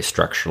into a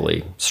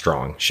structurally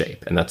strong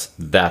shape, and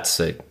that's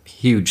a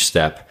huge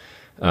step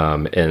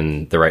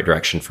in the right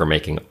direction for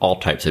making all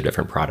types of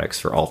different products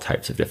for all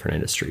types of different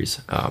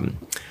industries.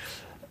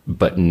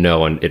 But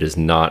it is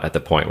not at the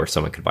point where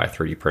someone could buy a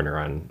 3D printer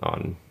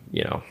on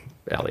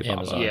Alibaba.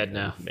 Amazon. Yeah,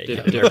 no.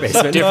 Different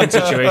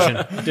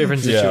situation.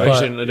 Different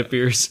situation, it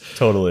appears.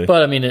 Totally.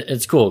 But I mean,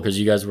 it's cool because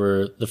you guys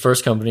were the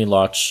first company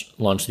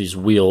launched these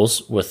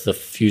wheels with the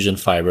fusion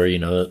fiber,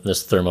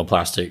 this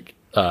thermoplastic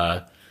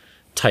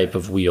type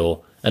of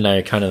wheel. And now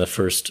you're kind of the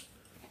first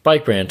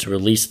bike brand to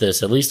release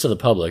this, at least to the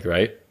public,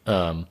 right?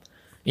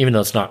 Even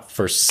though it's not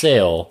for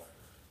sale,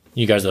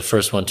 you guys are the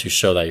first one to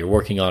show that you're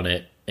working on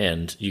it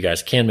and you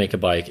guys can make a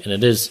bike and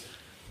it is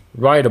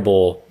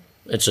rideable.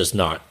 It's just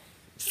not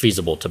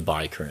feasible to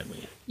buy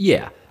currently.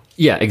 Yeah,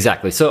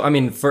 exactly. So, I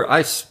mean,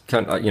 I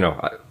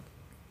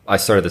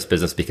started this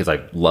business because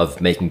I love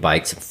making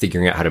bikes and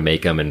figuring out how to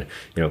make them. And,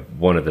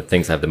 one of the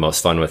things I have the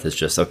most fun with is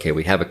just, okay,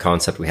 we have a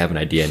concept, we have an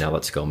idea, now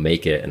let's go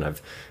make it. And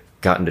I've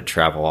gotten to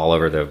travel all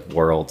over the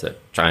world to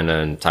China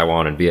and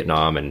Taiwan and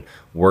Vietnam and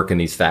work in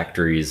these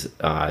factories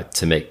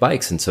to make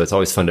bikes. And so it's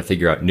always fun to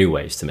figure out new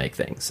ways to make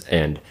things.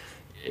 And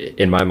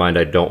in my mind,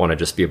 I don't want to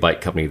just be a bike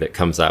company that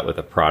comes out with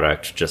a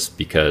product just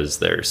because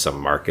there's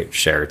some market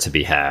share to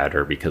be had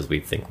or because we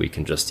think we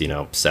can just,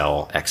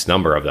 sell X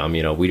number of them.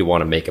 We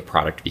want to make a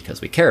product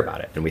because we care about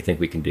it. And we think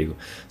we can do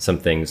some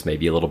things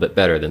maybe a little bit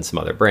better than some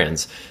other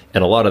brands.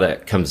 And a lot of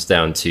that comes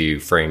down to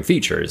frame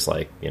features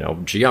like,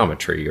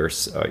 geometry or,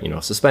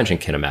 suspension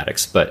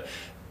kinematics. But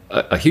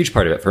a huge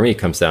part of it for me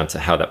comes down to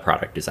how that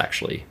product is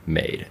actually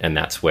made. And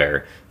that's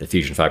where the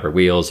fusion fiber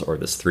wheels or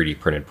this 3D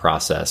printed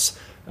process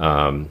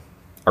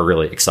are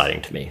really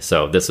exciting to me.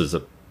 So this is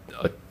a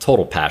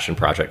total passion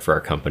project for our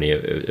company.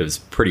 It was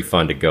pretty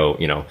fun to go,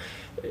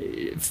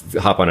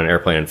 hop on an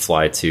airplane and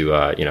fly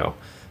to,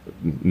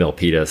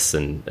 Milpitas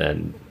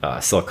and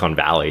Silicon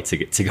Valley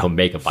to go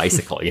make a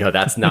bicycle.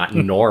 That's not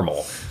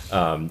normal.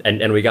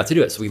 And we got to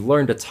do it. So we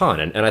learned a ton.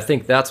 And I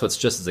think that's what's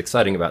just as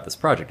exciting about this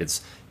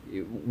project.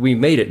 We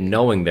made it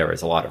knowing there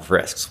was a lot of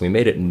risks. We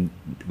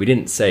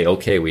didn't say,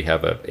 okay, we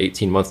have a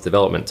 18-month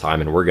development time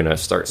and we're going to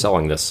start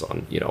selling this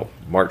on,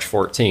 March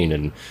 14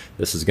 and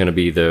this is going to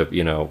be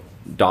the,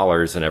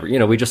 dollars and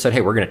every, we just said,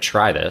 hey, we're going to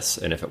try this.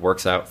 And if it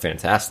works out,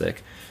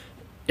 fantastic.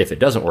 If it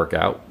doesn't work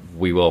out,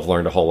 we will have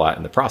learned a whole lot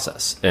in the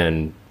process.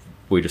 And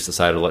we just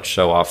decided let's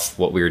show off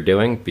what we were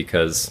doing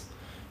because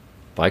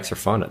bikes are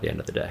fun at the end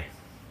of the day.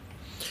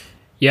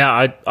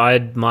 Yeah, I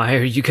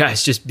admire you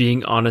guys just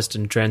being honest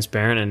and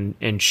transparent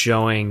and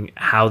showing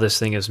how this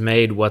thing is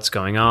made, what's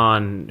going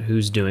on,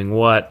 who's doing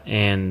what,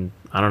 and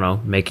I don't know,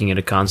 making it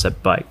a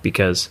concept bike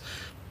because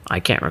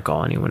I can't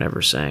recall anyone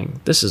ever saying,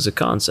 this is a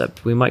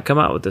concept. We might come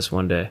out with this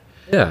one day.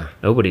 Yeah.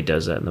 Nobody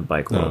does that in the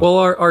bike world. Well,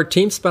 our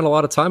team spent a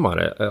lot of time on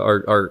it.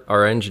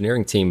 Our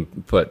engineering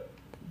team put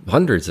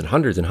hundreds and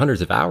hundreds and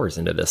hundreds of hours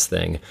into this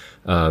thing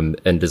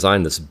and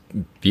designed this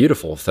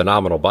beautiful,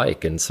 phenomenal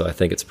bike. And so I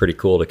think it's pretty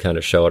cool to kind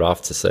of show it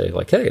off to say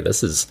like, hey,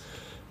 this is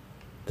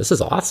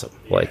awesome.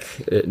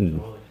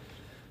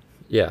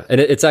 Yeah.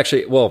 And it's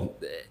actually, well,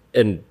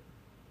 and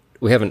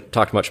we haven't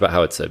talked much about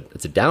how it's a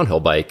downhill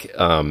bike,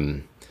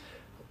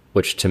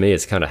 which to me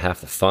is kind of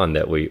half the fun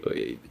that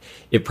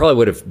it probably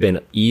would have been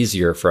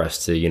easier for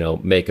us to,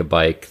 make a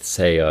bike,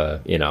 say,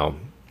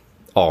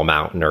 all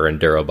mountain or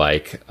enduro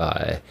bike,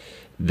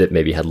 that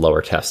maybe had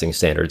lower testing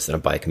standards than a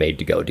bike made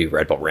to go do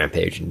Red Bull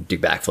Rampage and do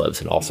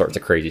backflips and all sorts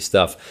of crazy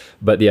stuff.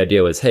 But the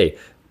idea was, hey,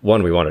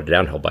 one, we wanted a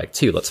downhill bike.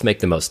 Two, let's make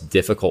the most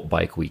difficult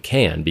bike we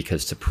can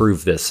because to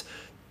prove this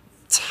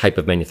type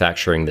of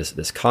manufacturing,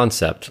 this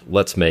concept,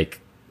 let's make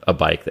a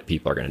bike that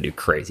people are going to do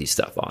crazy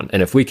stuff on.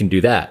 And if we can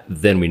do that,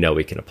 then we know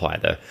we can apply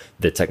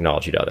the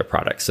technology to other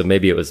products. So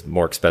maybe it was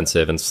more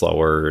expensive and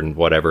slower and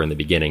whatever in the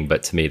beginning,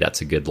 but to me, that's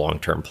a good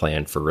long-term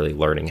plan for really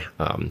learning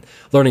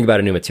about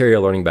a new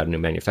material, learning about a new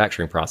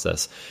manufacturing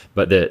process.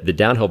 But the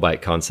downhill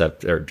bike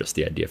concept, or just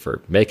the idea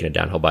for making a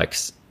downhill bike,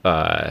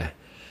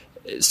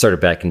 started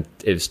back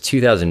it was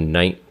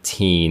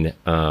 2019.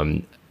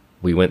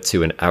 We went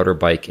to an outer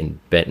bike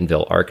in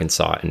Bentonville,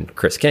 Arkansas, and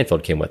Chris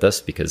Canfield came with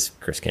us because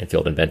Chris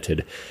Canfield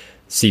invented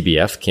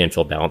CBF,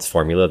 Canfield Balance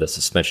Formula, the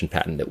suspension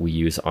patent that we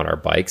use on our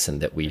bikes,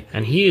 and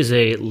he is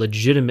a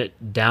legitimate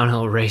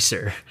downhill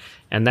racer,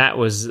 and that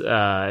was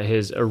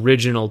his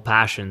original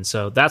passion.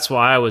 So that's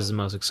why I was the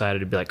most excited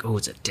to be like, oh,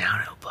 it's a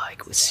downhill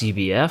bike with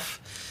CBF.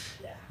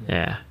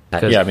 Yeah.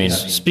 Yeah, I mean,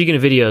 speaking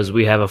of videos,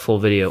 we have a full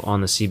video on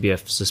the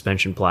CBF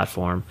suspension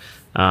platform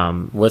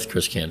with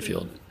Chris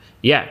Canfield.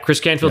 Yeah, Chris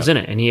Canfield's in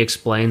it, and he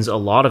explains a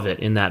lot of it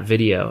in that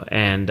video.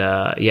 And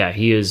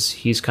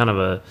he's kind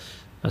of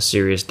a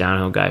serious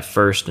downhill guy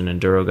first and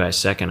enduro guy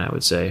second, I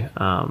would say.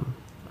 I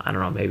don't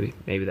know,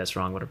 maybe that's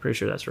wrong, but I'm pretty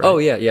sure that's right. Oh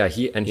yeah.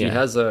 He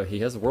has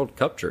a World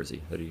Cup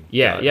jersey that he.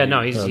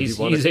 He's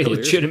a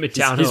legitimate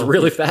downhill. He's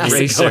really fast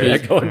racer.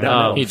 going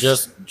down. He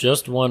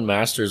just won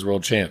Masters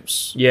World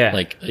Champs. Yeah,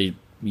 like a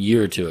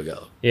year or two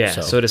ago.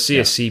 Yeah, so to see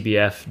a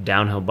CBF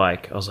downhill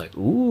bike, I was like,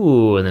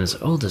 ooh, and then it's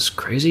like, oh, this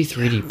crazy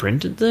 3D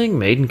printed thing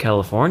made in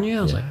California.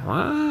 I was like,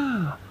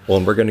 wow. Well,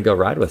 and we're going to go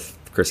ride with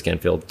Chris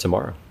Canfield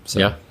tomorrow.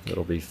 So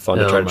it'll be fun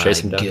to try to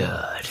chase him down.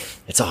 God.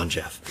 It's on,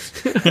 Jeff.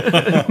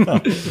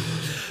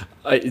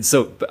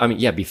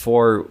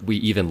 Before we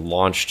even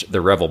launched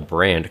the Revel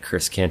brand,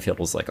 Chris Canfield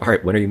was like, all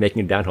right, when are you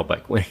making a downhill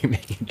bike? When are you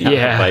making a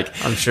downhill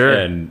bike? I'm sure.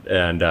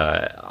 And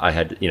I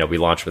had, we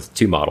launched with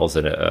 2 models,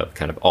 and a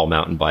kind of all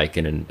mountain bike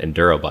and an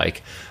enduro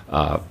bike.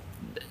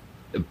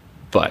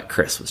 But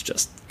Chris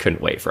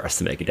couldn't wait for us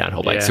to make a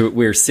downhill bike. So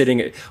we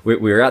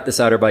were at this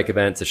outer bike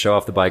event to show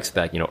off the bikes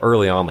back,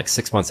 early on, like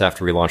 6 months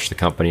after we launched the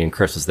company, and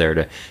Chris was there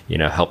to,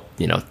 help,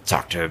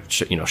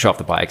 show off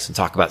the bikes and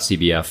talk about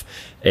CBF.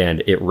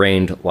 And it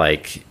rained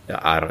like,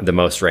 the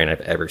most rain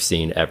I've ever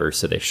seen ever.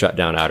 So they shut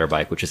down outer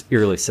bike, which is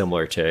eerily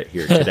similar to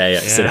here today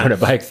at Sedona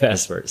Bike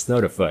Fest, where it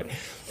snowed a foot.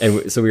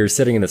 And so we were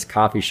sitting in this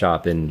coffee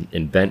shop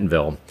in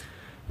Bentonville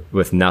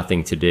with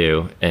nothing to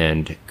do.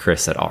 And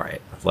Chris said, all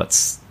right,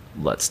 let's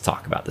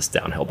talk about this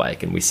downhill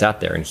bike. And we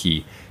sat there, and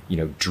he,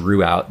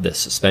 drew out the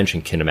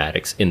suspension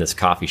kinematics in this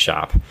coffee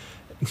shop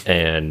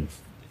and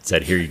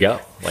said, here you go.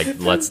 Like,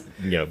 let's,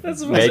 make a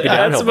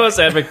downhill That's the most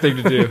epic thing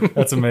to do.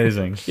 That's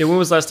amazing. Yeah, when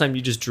was the last time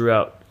you just drew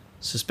out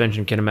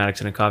suspension kinematics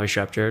in a coffee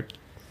shop, Jared?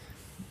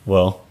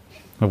 Well,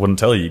 I wouldn't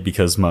tell you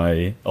because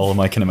all of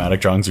my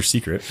kinematic drawings are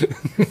secret.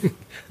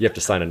 You have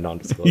to sign a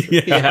non-disclosure.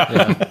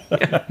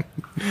 Yeah.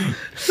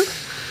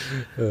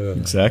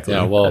 Exactly.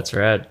 Yeah, well, that's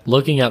rad.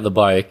 Looking at the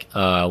bike,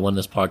 when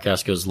this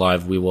podcast goes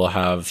live, we will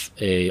have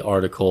a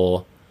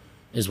article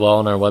as well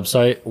on our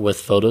website with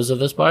photos of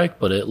this bike,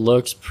 but it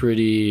looks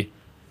pretty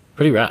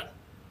rad.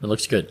 It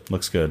looks good.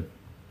 Looks good.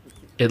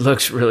 It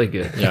looks really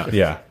good.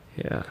 Yeah.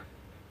 Yeah.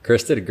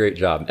 Chris did a great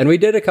job. And we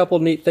did a couple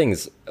neat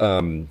things.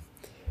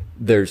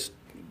 There's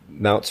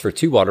mounts for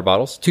 2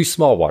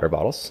 small water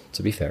bottles,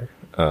 to be fair.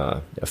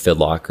 A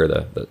Fidlock, or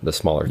the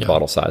smaller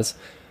bottle size.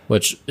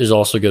 Which is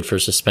also good for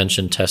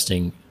suspension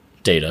testing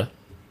data.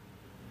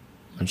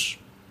 Which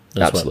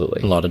that's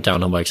absolutely what a lot of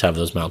downhill bikes have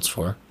those mounts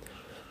for.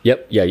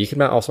 Yep. Yeah, you can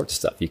mount all sorts of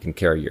stuff. You can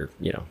carry your,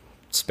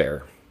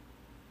 spare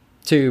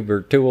tube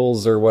or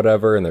tools or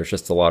whatever, and there's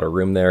just a lot of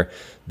room there.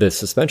 The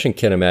suspension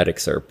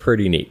kinematics are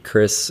pretty neat.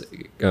 Chris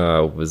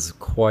was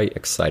quite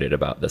excited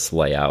about this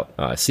layout.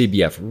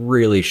 CBF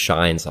really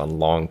shines on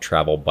long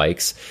travel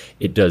bikes.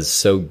 It does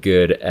so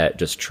good at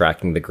just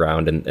tracking the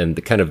ground, and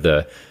the kind of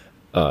the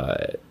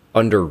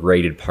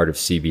underrated part of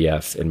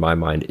CBF in my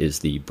mind is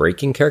the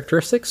braking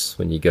characteristics.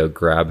 When you go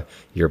grab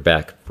your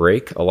back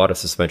brake, a lot of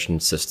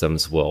suspension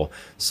systems will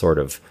sort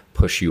of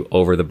push you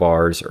over the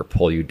bars or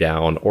pull you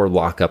down or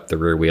lock up the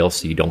rear wheel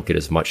so you don't get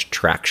as much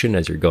traction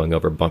as you're going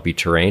over bumpy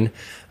terrain.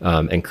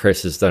 And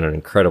Chris has done an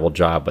incredible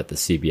job with the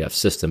CBF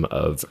system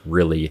of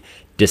really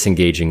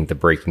disengaging the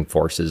braking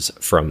forces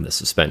from the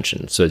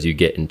suspension. So as you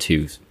get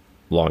into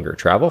longer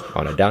travel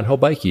on a downhill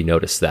bike, you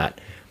notice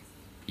that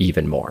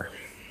even more.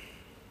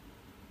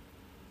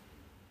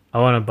 I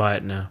want to buy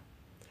it now.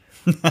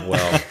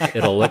 Well,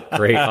 it'll look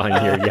great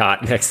on your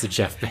yacht next to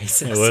Jeff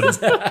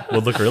Bezos. It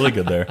would look really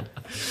good there.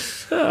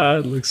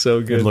 It looks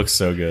so good. It looks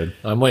so good.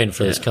 I'm waiting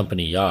for this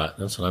company yacht.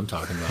 That's what I'm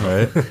talking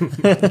about.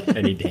 Right?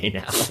 Any day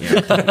now.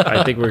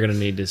 I think we're going to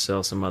need to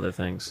sell some other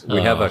things.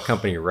 We have a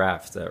company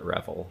raft at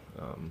Revel.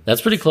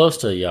 That's pretty close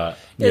to a yacht.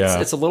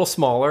 It's a little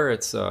smaller.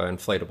 It's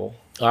inflatable.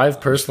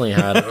 I've personally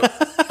had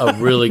a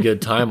really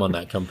good time on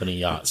that company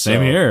yacht.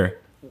 Same here.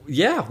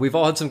 Yeah, we've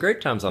all had some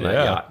great times on that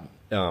yacht.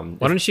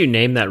 Why don't you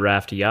name that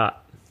raft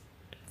yacht?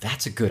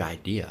 That's a good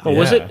idea. Well,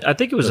 was it? I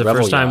think it was the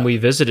Revel first time yacht. we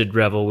visited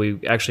Revel. We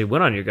actually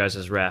went on your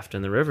guys' raft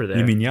in the river there.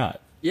 You mean yacht?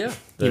 Yeah.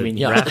 You mean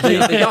yacht? The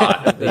yacht.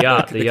 The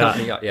yacht. The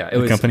company yacht. Yeah. It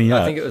was, company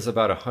yacht. I think it was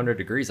about 100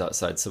 degrees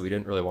outside, so we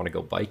didn't really want to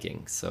go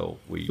biking. So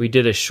We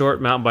did a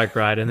short mountain bike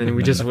ride, and then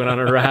we just went on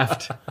a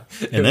raft.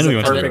 And then we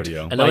went to the Perfect.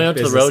 rodeo. And then we went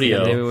to the business, rodeo.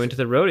 And then we went to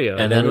the rodeo.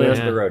 And then we went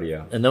to the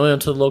rodeo. And then we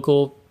went to the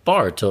local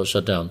bar till it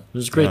shut down. It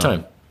was a great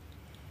time.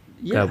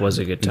 That was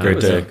a good time. Great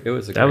day. It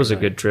was a That was a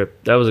great good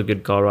trip. That was a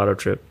good Colorado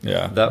trip.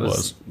 Yeah, That it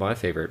was my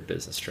favorite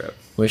business trip.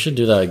 We should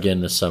do that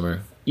again this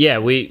summer. Yeah,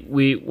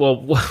 well,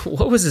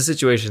 what was the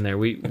situation there?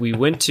 We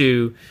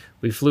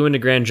flew into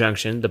Grand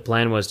Junction. The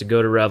plan was to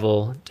go to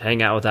Revel, to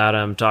hang out with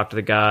Adam, talk to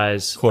the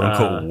guys, quote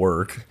unquote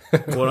work.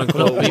 quote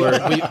unquote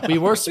work. We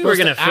were We supposed were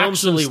gonna to film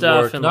some actually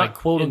stuff work, and not like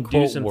quote and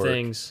unquote do some work.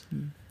 things.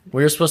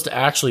 We were supposed to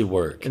actually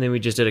work. And then we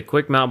just did a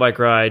quick mountain bike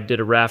ride, did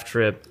a raft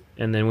trip,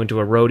 and then went to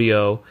a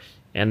rodeo,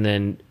 and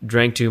then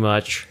drank too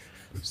much,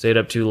 stayed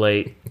up too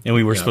late. And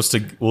we were supposed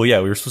to. Well,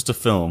 yeah, we were supposed to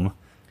film,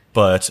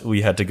 but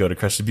we had to go to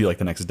Crested Butte like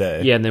the next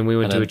day. Yeah, and then we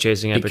went And to then a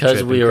chasing epic because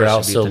trip we in were Crested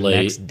out Butte so the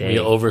late, next day. we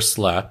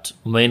overslept.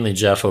 Mainly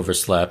Jeff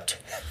overslept.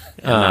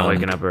 and not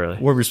waking up early.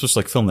 Where we were supposed to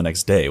like film the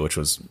next day, which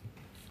was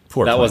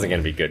poor. That planning. wasn't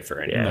going to be good for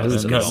anyone. Yeah,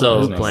 who's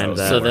So- who planned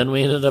that? So then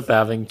we ended up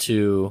having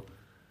to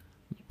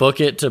book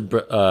it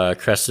to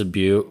Crested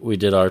Butte. We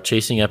did our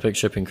chasing epic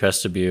trip in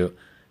Crested Butte.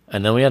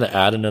 And then we had to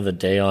add another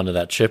day onto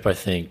that trip, I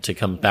think, to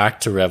come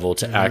back to Revel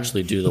to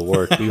actually do the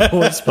work we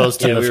weren't supposed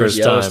to the we were first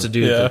supposed time. to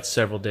do that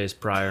several days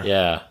prior.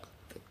 Yeah.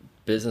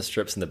 Business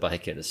trips in the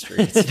bike industry.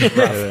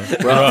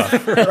 It's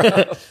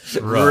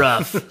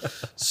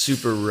Rough.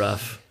 Super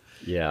rough.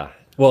 Yeah.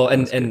 Well,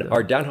 and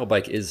our downhill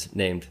bike is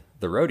named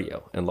the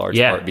rodeo in large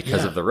Yeah. part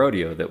because of the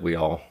rodeo that we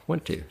all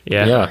went to.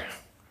 Yeah. Yeah.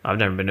 I've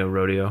never been to a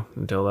rodeo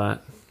until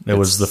that. It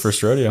was the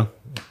first rodeo.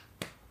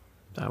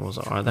 That was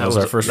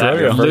our first that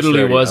rodeo. Literally First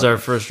rodeo. was our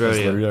first It was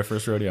rodeo. literally our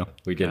first rodeo.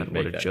 We didn't God,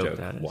 what make a that joke joke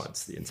that is.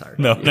 once the entire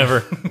No, time.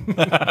 never.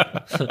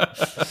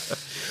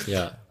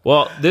 Yeah.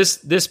 Well,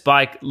 this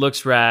bike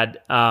looks rad.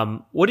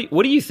 What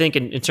do you think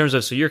in terms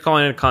of, so you're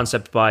calling it a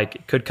concept bike?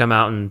 It could come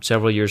out in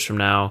several years from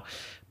now,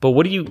 but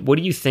what do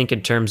you think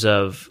in terms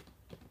of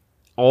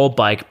all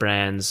bike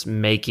brands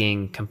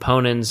making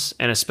components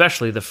and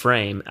especially the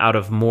frame out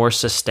of more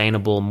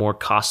sustainable, more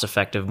cost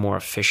effective, more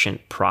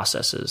efficient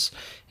processes?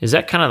 Is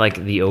that kind of like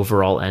the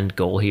overall end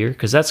goal here?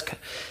 Because that's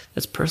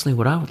personally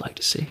what I would like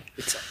to see.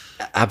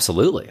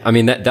 Absolutely. I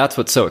mean, that's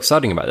what's so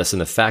exciting about this,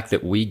 and the fact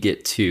that we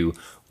get to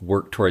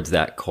work towards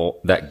that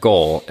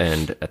goal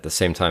and at the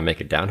same time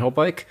make a downhill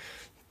bike.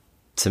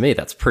 To me,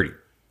 that's pretty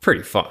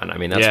fun. I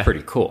mean, that's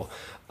pretty cool.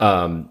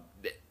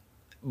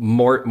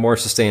 More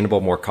sustainable,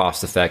 more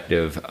cost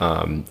effective.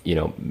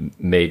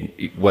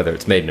 Made, whether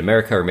it's made in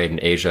America or made in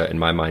Asia. In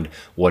my mind,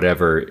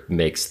 whatever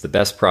makes the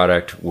best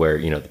product, where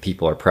the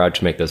people are proud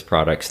to make those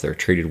products, they're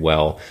treated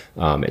well.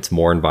 It's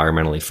more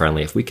environmentally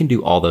friendly. If we can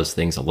do all those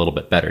things a little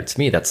bit better, to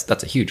me, that's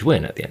a huge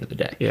win at the end of the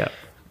day. Yeah.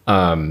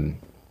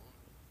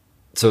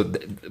 So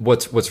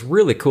what's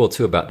really cool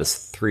too about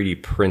this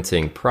 3D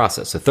printing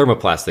process, so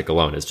thermoplastic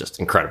alone is just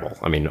incredible.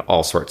 I mean,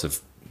 all sorts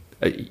of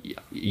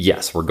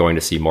yes, we're going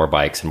to see more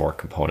bikes and more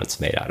components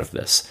made out of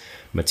this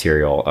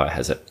material.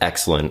 Has an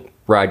excellent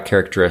ride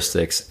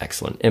characteristics,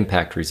 excellent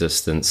impact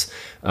resistance,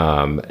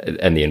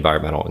 and the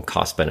environmental and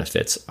cost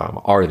benefits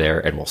are there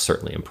and will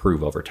certainly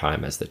improve over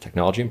time as the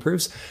technology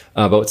improves.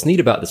 But what's neat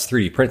about this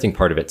 3D printing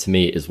part of it to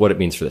me is what it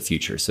means for the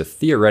future. So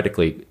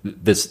theoretically,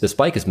 this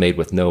bike is made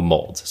with no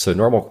molds. So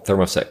normal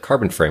thermoset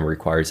carbon frame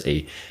requires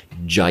a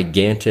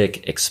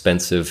gigantic,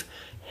 expensive,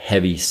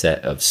 heavy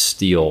set of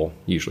steel,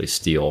 usually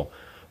steel,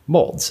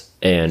 molds.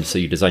 And so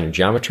you design your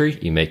geometry,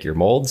 you make your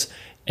molds,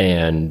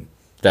 and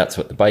that's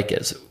what the bike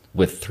is.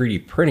 With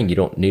 3D printing, you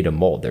don't need a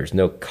mold. There's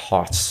no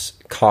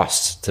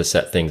costs to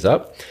set things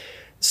up.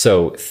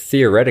 So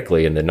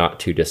theoretically, in the not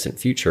too distant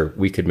future,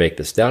 we could make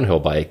this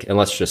downhill bike, and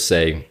let's just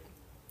say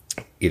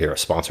either a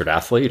sponsored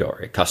athlete or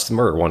a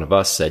customer or one of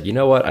us said, you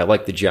know what, I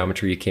like the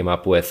geometry you came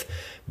up with,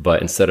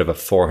 but instead of a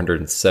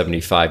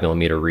 475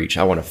 millimeter reach,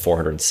 I want a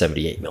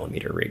 478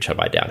 millimeter reach on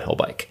my downhill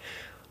bike.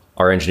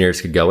 Our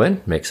engineers could go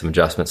in, make some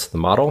adjustments to the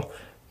model,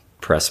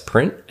 press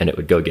print, and it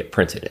would go get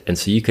printed. And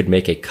so you could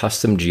make a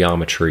custom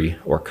geometry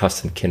or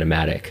custom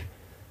kinematic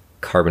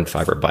carbon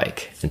fiber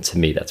bike. And to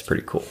me, that's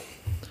pretty cool.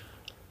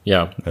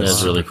 Yeah,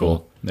 that's really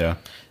cool. Yeah.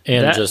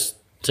 And just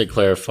to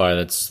clarify,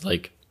 that's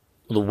like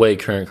the way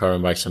current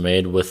carbon bikes are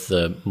made with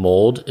the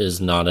mold is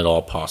not at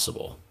all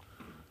possible.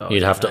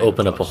 You'd have to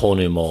open up a whole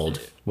new mold,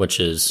 which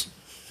is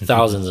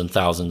thousands and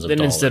thousands of Then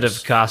dollars. instead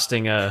of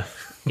costing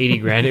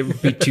 $80,000, it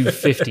would be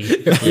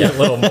 $250. yeah, a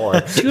little more.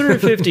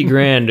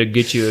 $250,000 to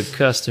get you a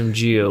custom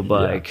Geo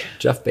bike. Yeah.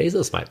 Jeff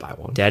Bezos might buy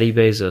one. Daddy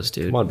Bezos,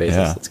 dude. Come on, Bezos,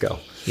 Yeah. let's go.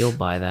 He'll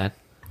buy that.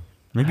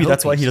 Maybe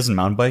that's why he doesn't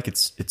mountain bike.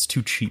 It's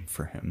too cheap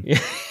for him. Yeah.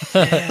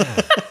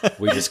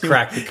 We just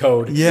cracked the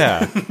code.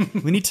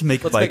 We need to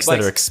make Let's bikes make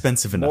that are bikes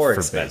expensive enough more for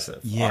expensive.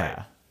 Yeah. All right.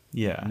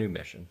 Yeah. New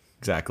mission.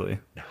 Exactly.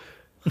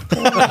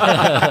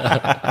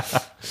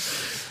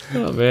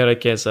 Oh man, I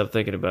can't stop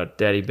thinking about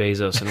Daddy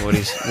Bezos and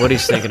what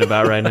he's thinking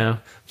about right now.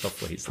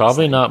 Hopefully he's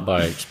Probably not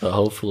bikes, but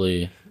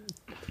hopefully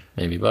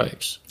maybe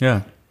bikes.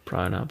 Yeah.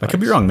 Probably not I bikes. could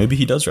be wrong. Maybe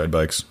he does ride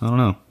bikes. I don't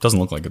know. Doesn't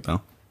look like it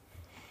though.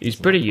 He's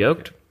pretty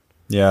yoked.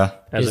 Yeah.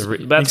 That's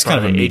kind of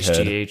probably a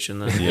meathead. HGH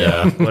and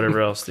the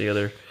whatever else the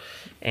other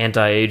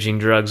anti-aging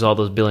drugs all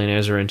those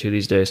billionaires are into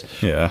these days.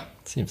 Yeah.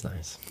 Seems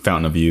nice.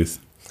 Fountain of youth.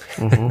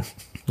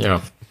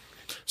 Yeah.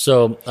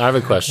 So I have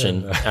a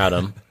question,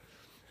 Adam.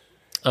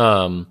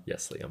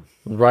 Yes, Liam.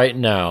 Right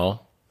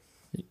now,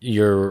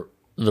 the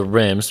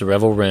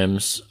Revel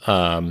rims,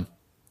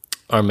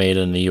 are made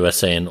in the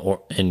USA and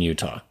in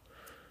Utah.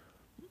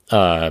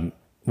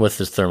 With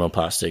this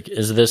thermoplastic,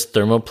 is this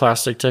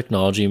thermoplastic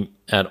technology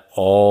at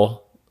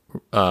all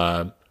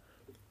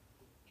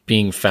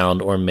being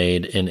found or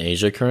made in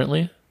Asia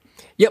currently?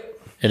 Yep.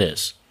 It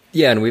is.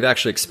 Yeah, and we've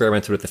actually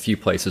experimented with a few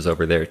places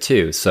over there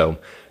too. So,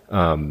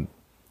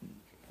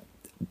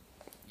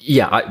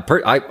 yeah,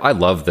 I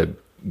love the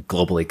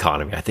global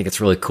economy. I think it's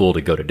really cool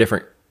to go to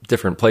different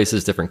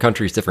places, different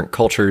countries, different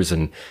cultures,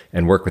 and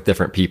work with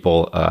different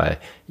people.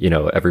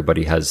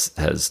 Everybody has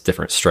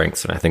different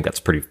strengths, and I think that's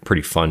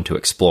pretty fun to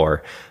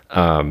explore.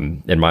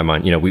 In my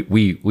mind,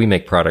 we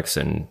make products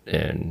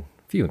in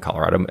few in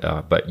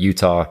Colorado, but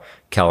Utah,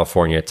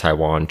 California,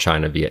 Taiwan,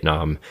 China,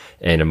 Vietnam,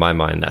 and in my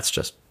mind, that's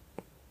just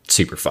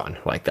super fun.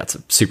 Like, that's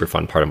a super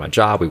fun part of my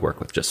job. We work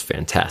with just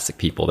fantastic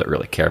people that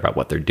really care about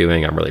what they're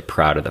doing. I'm really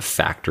proud of the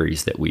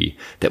factories that we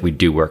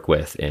do work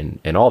with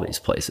in all these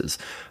places.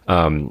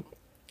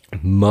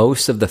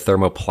 Most of the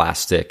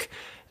thermoplastic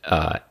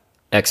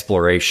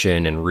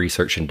exploration and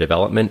research and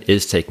development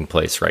is taking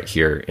place right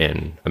here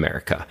in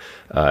America.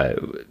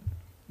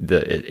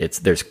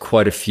 There's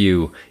quite a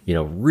few,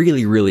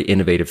 really, really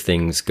innovative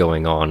things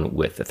going on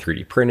with the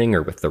 3D printing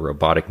or with the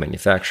robotic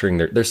manufacturing.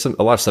 There's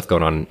a lot of stuff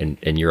going on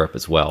in Europe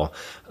as well.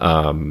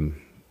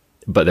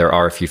 But there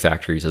are a few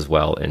factories as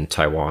well in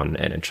Taiwan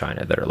and in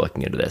China that are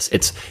looking into this.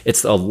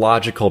 It's a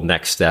logical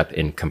next step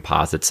in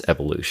composites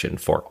evolution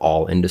for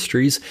all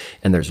industries.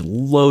 And there's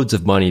loads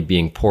of money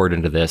being poured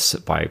into this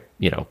by,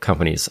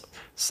 companies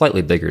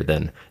slightly bigger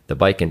than the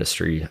bike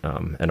industry,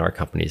 and our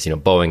companies,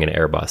 Boeing and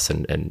Airbus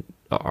and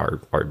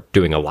are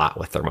doing a lot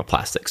with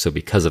thermoplastic. So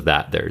because of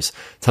that, there's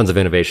tons of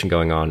innovation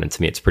going on. And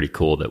to me, it's pretty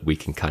cool that we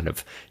can kind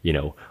of,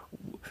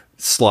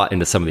 slot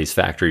into some of these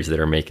factories that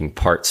are making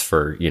parts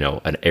for,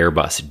 an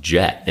Airbus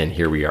jet. And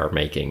here we are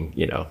making,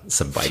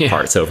 some bike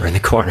parts over in the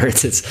corner.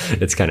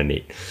 It's kind of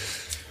neat.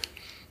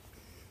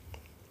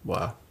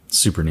 Wow.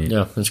 Super neat.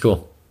 Yeah, that's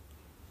cool.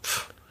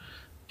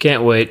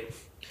 Can't wait.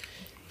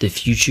 The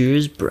future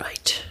is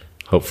bright.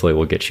 Hopefully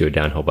we'll get you a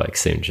downhill bike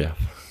soon, Jeff.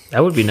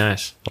 That would be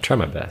nice. I'll try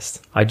my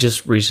best. I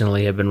just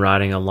recently have been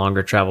riding a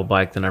longer travel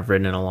bike than I've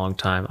ridden in a long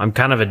time. I'm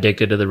kind of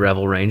addicted to the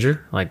Revel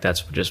Ranger. Like,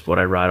 that's just what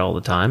I ride all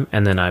the time.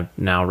 And then I'm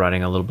now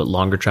riding a little bit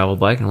longer travel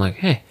bike. And I'm like,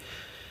 hey,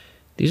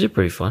 these are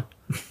pretty fun.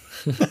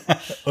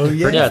 Oh,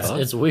 yeah. Yeah,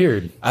 it's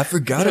weird. I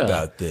forgot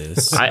about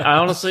this. I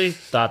honestly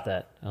thought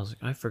that. I was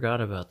like, I forgot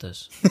about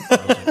this.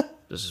 I was like,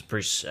 this is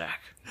pretty sick.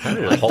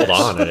 Hold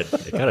on, and it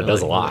kind of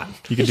does a lot.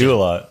 You can do a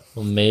lot.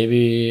 Well,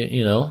 maybe,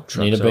 need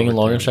to bring a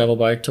longer travel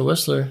bike to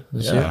Whistler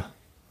this year.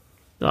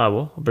 Oh,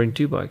 well, I'll bring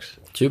 2 bikes.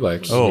 2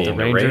 bikes. Oh, The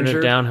Ranger and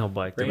a downhill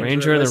bike. The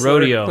Ranger and the Whistler.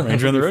 rodeo.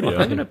 Ranger on the rodeo.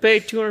 I'm going to pay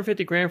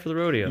 $250,000 for the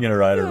rodeo. You're gonna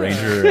ride a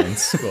Ranger and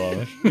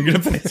Squamish. You're gonna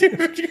pay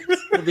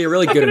It'd be a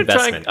really good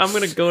investment. I'm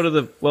going to go to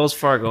the Wells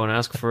Fargo and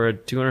ask for a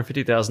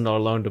 $250,000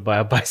 loan to buy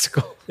a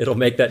bicycle. It'll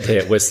make that day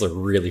at Whistler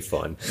really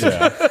fun.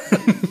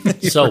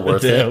 So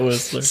worth it.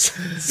 Whistler.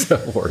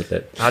 So worth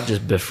it. I'll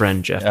just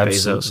befriend Jeff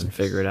Absolutely. Bezos and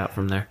figure it out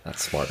from there.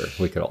 That's smarter.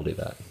 We could all do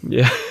that.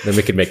 Yeah. Then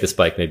we could make this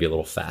bike maybe a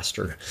little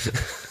faster.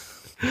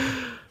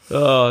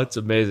 Oh, it's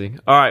amazing.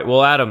 All right.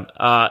 Well, Adam,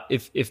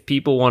 if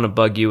people want to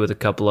bug you with a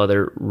couple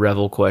other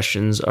Revel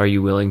questions, are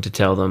you willing to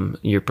tell them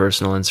your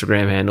personal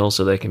Instagram handle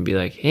so they can be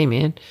like, hey,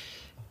 man,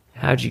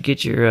 how'd you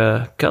get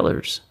your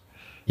colors?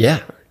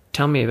 Yeah.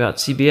 Tell me about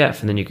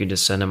CBF. And then you can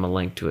just send them a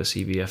link to a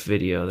CBF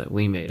video that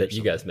we made. That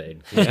you guys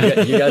made. You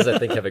guys, I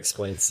think, have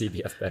explained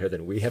CBF better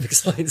than we have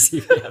explained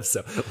CBF.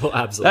 So we'll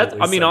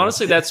absolutely.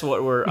 Honestly, that's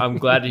what I'm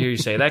glad to hear you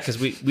say that, because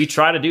we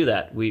try to do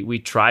that. We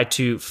try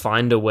to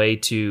find a way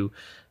to.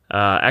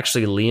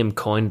 Actually, Liam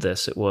coined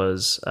this. It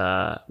was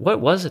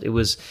what was it? It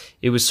was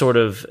sort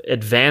of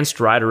advanced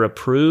rider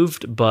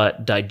approved,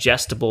 but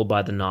digestible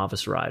by the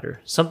novice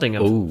rider. Something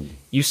of. Ooh.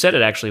 You said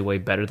it actually way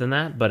better than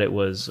that, but it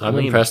was. I'm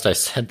Liam. impressed I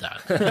said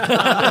that.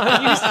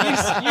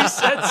 you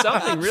said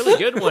something really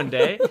good one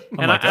day,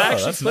 and I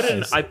actually that's put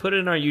nice. it. I put it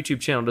in our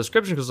YouTube channel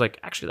description because,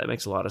 actually, that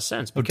makes a lot of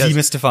sense. Because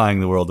Demystifying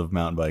the world of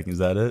mountain biking. Is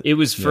that it? it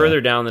was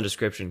further down the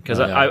description because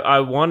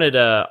I wanted.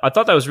 I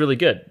thought that was really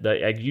good.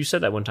 You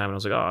said that one time, and I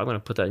was like, oh, I'm going to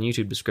put that in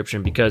YouTube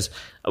description because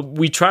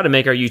we try to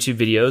make our YouTube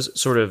videos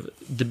sort of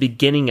the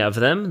beginning of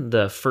them,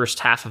 the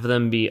first half of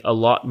them, be a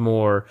lot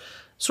more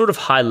sort of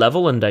high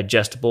level and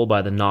digestible by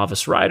the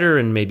novice rider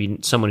and maybe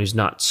someone who's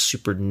not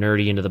super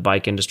nerdy into the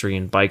bike industry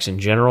and bikes in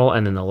general.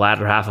 And then the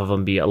latter half of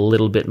them be a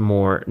little bit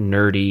more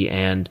nerdy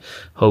and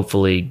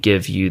hopefully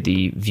give you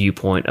the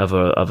viewpoint of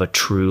a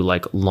true,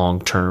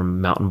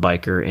 long-term mountain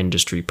biker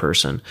industry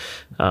person.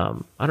 I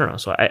don't know.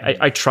 So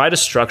I try to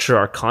structure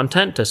our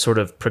content to sort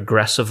of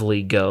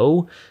progressively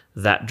go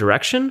that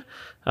direction.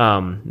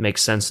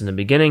 Makes sense in the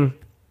beginning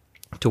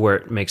to where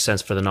it makes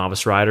sense for the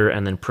novice rider,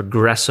 and then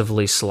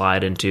progressively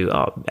slide into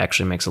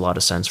actually makes a lot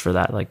of sense for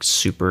that like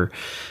super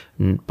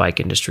bike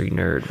industry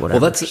nerd,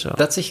 whatever. Well,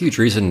 that's a huge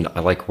reason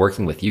I like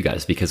working with you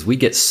guys, because we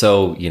get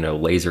so,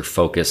 laser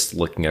focused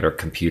looking at our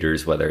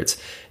computers, whether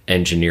it's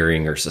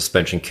engineering or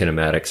suspension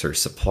kinematics or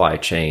supply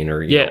chain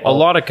or a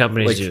lot of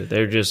companies do.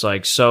 They're just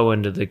like so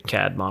into the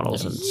CAD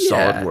models and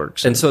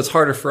SolidWorks, and so it's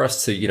harder for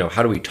us to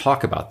how do we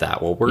talk about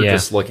that? Well, we're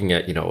just looking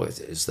at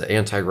is the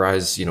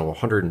anti-rise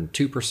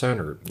 102%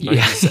 or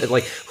 90%?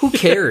 Like who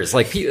cares?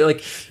 like we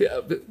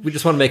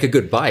just want to make a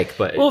good bike,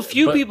 but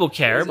few people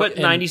care, but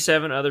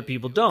 97 other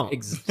people don't.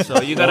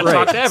 So you got to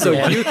talk to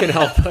everyone. So you can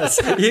help us.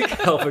 You can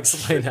help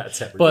explain that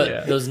to everyone.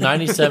 But those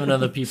 97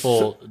 other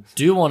people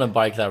do want a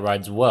bike that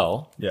rides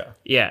well.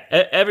 Yeah.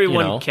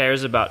 Everyone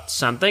cares about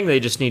something.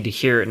 They just need to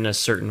hear it in a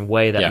certain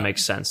way that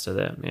makes sense to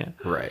them. Yeah.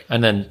 Right.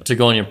 And then to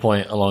go on your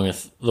point, along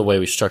with the way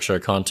we structure our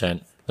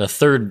content, the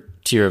third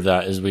tier of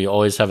that is we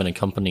always have an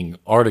accompanying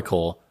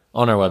article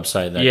on our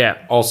website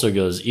that also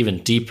goes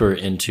even deeper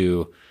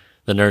into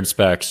the nerd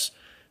specs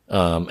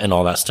and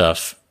all that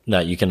stuff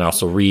that you can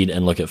also read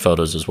and look at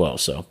photos as well.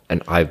 So,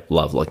 and I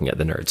love looking at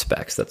the nerd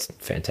specs. That's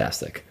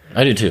fantastic.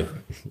 I do too.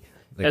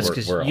 That's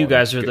because you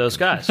guys are those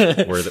guys.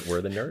 We're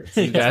the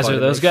nerds. You guys are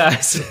those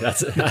guys.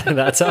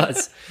 That's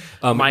us.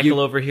 Michael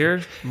over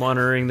here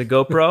monitoring the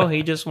GoPro.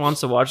 He just wants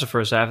to watch the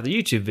first half of the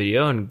YouTube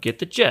video and get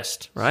the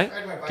gist, right?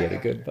 Get a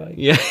good bike.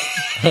 Yeah.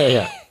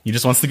 Yeah. He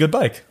just wants the good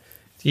bike.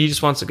 He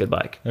just wants a good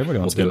bike. Everybody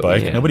wants a good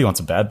bike. Yeah. Nobody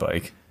wants a bad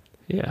bike.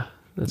 Yeah.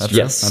 That's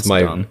yes.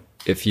 done.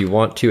 If you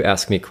want to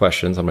ask me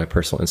questions on my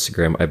personal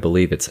Instagram, I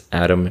believe it's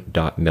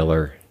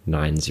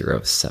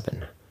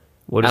adam.miller907.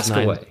 What's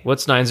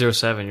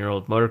 907? Your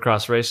old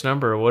motocross race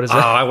number, or what is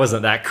that? Oh, I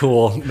wasn't that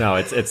cool. No,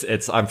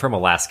 it's I'm from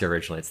Alaska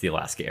originally. It's the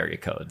Alaska area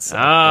code. So,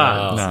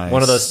 nice.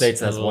 One of those states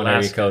that has one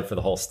area code for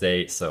the whole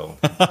state. So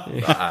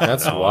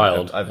That's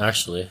wild,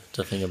 actually,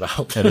 to think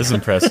about. That is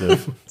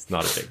impressive. It's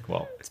not a big,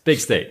 it's a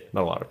big state.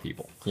 Not a lot of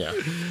people. Yeah.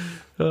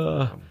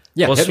 Well,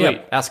 hit me sweet.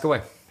 up. Ask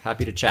away.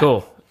 Happy to chat.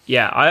 Cool.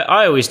 Yeah,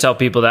 I always tell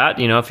people that,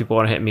 if people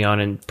want to hit me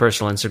on in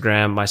personal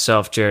Instagram,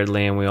 myself, Jared,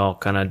 Liam, we all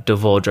kind of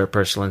divulge our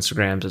personal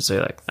Instagrams and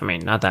say,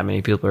 not that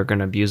many people are going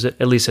to abuse it,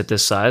 at least at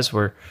this size.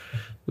 We've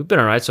been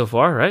all right so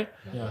far, right?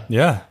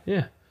 Yeah.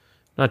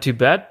 Not too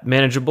bad.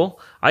 Manageable.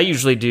 I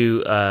usually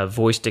do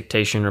voice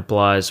dictation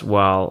replies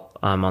while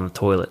I'm on the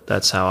toilet.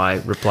 That's how I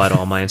reply to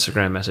all my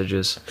Instagram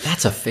messages.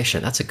 That's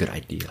efficient. That's a good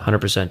idea.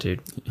 100%, dude.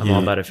 I'm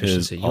all about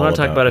efficiency. You want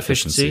to talk about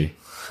efficiency?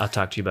 I'll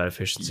talk to you about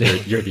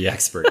efficiency. You're the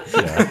expert.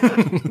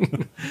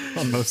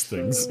 On most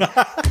things.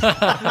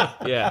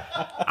 Yeah.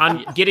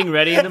 On getting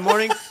ready in the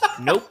morning?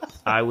 Nope.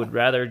 I would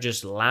rather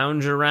just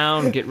lounge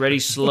around, get ready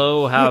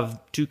slow, have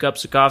 2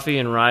 cups of coffee,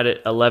 and ride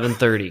at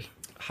 11:30.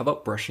 How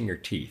about brushing your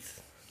teeth?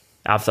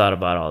 I've thought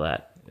about all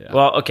that. Yeah.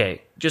 Well,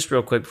 okay, just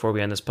real quick before we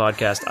end this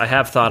podcast, I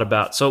have thought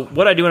about, so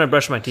what I do when I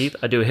brush my teeth,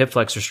 I do a hip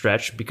flexor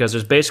stretch, because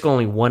there's basically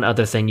only one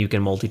other thing you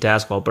can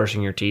multitask while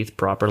brushing your teeth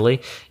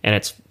properly, and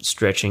it's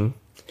stretching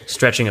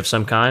of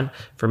some kind.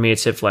 For me,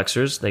 it's hip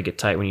flexors. They get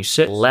tight when you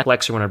sit. Left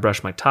flexor when I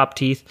brush my top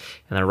teeth,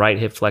 and the right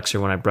hip flexor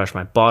when I brush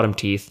my bottom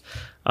teeth.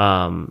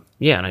 And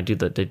I do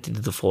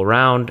the full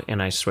round,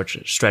 and I stretch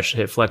the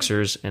hip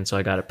flexors, and so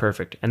I got it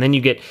perfect. And then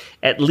you get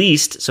at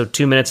least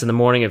 2 minutes in the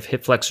morning of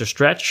hip flexor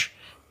stretch,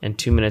 and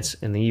 2 minutes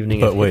in the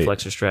evening of hip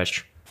flexor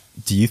stretch.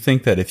 Do you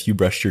think that if you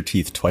brushed your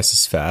teeth twice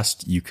as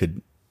fast, you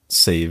could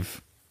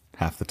save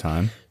half the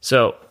time?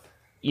 So,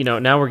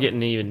 now we're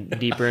getting even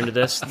deeper into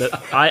this.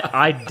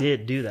 I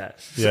did do that.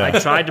 Yeah. I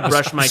tried to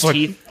brush my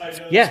teeth. I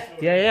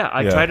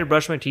tried to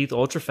brush my teeth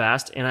ultra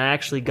fast, and I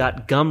actually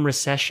got gum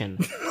recession.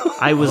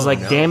 I was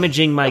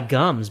damaging my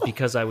gums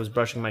because I was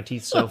brushing my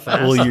teeth so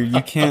fast. Well,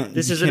 you can't.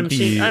 This you isn't can't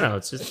be I know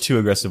it's just too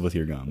aggressive with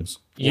your gums.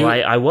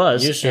 I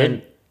was. You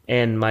should.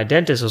 And my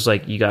dentist was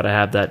like, "You got to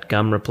have that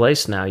gum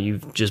replaced now.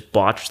 You've just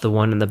botched the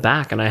one in the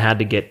back," and I had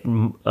to get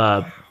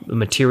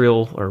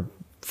material or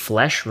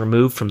flesh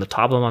removed from the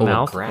top of my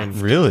mouth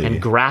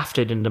and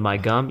grafted into my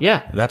gum.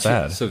 Yeah, that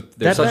bad. So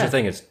there's such a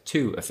thing as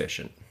too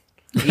efficient.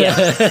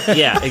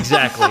 Yeah,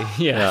 exactly.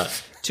 Yeah.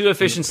 Too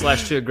efficient /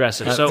 too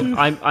aggressive. So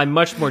I'm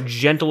much more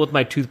gentle with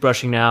my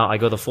toothbrushing now. I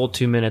go the full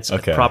 2 minutes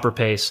at proper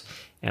pace,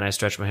 and I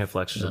stretch my hip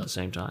flexors at the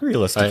same time.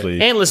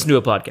 Realistically, and listen to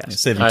a podcast.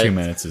 Saving 2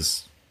 minutes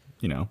is,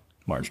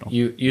 marginal.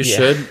 You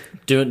should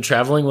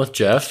traveling with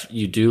Jeff.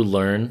 You do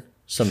learn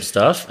some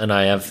stuff, and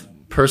I have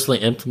personally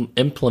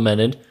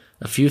implemented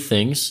a few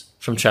things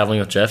from traveling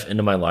with Jeff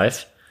into my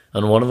life,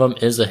 and one of them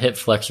is a hip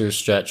flexor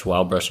stretch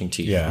while brushing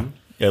teeth. Yeah.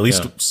 At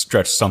least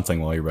stretch something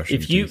while you're brushing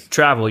your teeth. If you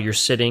travel, you're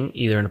sitting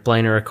either in a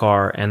plane or a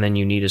car, and then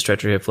you need to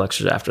stretch your hip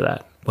flexors after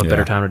that. What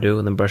better time to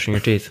do than brushing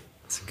your teeth?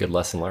 It's a good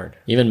lesson learned.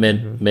 Even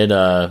mid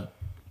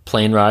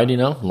plane ride,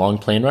 long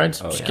plane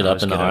rides, just get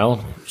up in the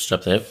aisle,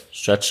 stretch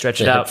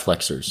the hip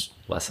flexors.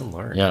 Lesson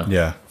learned.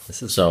 Yeah.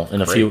 This is so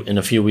in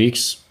a few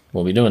weeks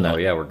we'll be doing that. Oh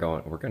yeah, we're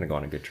going to go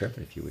on a good trip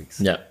in a few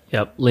weeks.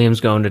 Yep. Liam's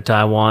going to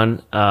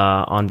Taiwan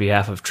on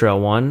behalf of Trail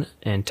One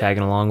and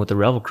tagging along with the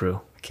Revel crew.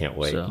 Can't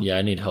wait. So- Yeah,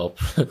 I need help.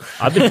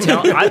 I've been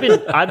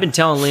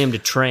telling Liam to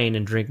train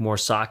and drink more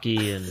sake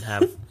and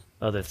have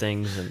other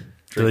things and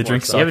Do they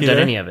drink You haven't sake done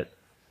there? any of it.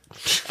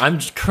 I'm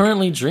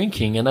currently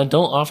drinking, and I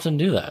don't often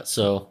do that.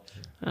 So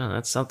Oh,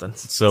 that's something.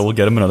 So we'll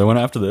get him another one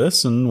after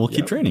this, and we'll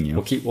keep training you.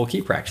 We'll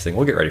keep practicing.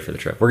 We'll get ready for the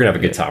trip. We're gonna have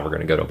a good time. We're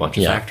gonna go to a bunch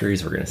of Yeah.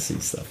 factories. We're gonna see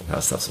stuff, how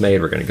stuff's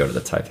made. We're gonna go to the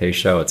Taipei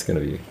show. It's gonna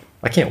be.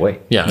 I can't wait.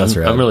 yeah, That's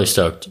right. I'm really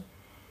stoked.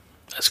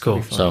 That's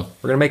cool. So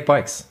We're gonna make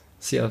bikes.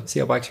 See how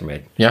bikes are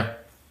made. yeah,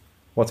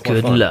 What's more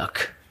Good fun?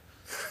 luck.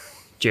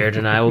 Jared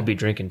and I will be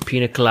drinking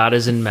pina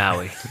coladas in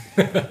Maui.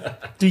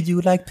 Do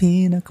you like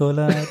pina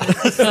colada?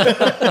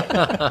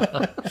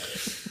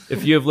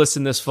 If you have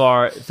listened this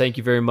far, thank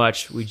you very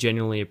much. We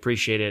genuinely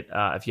appreciate it.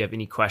 If you have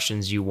any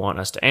questions you want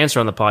us to answer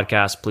on the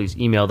podcast, please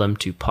email them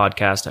to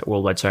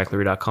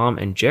podcast@worldwidecyclery.com.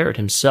 And Jared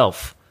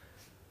himself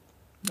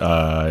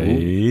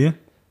I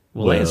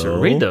will answer.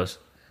 Read those.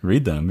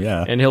 Read them,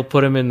 yeah. And he'll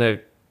put them in the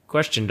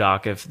question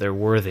doc if they're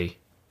worthy.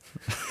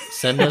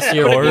 send us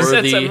your You said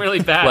worthy something really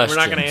bad. We're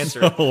not going to questions.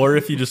 answer it. Or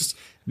if you just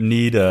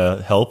need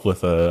help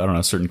with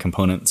a certain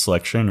component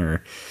selection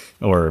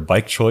or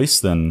bike choice,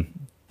 then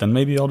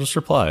maybe I'll just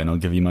reply and I'll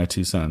give you my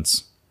 2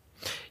 cents.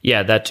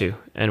 Yeah, that too.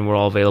 And we're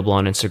all available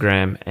on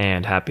Instagram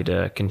and happy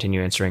to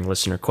continue answering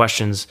listener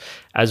questions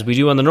as we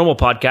do on the normal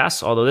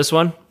podcast. Although this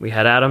one, we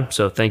had Adam.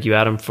 So thank you,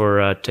 Adam,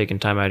 for taking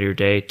time out of your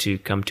day to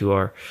come to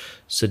our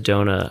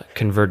Sedona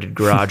converted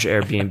garage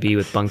Airbnb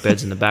with bunk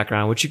beds in the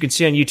background, which you can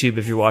see on YouTube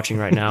if you're watching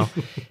right now.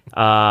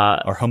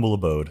 Our humble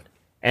abode.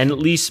 And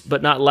least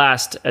but not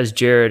last, as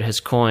Jared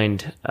has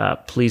coined,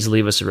 please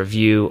leave us a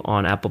review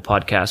on Apple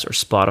Podcasts or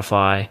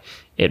Spotify.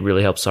 It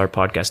really helps our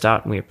podcast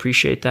out, and we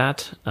appreciate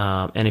that.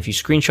 And if you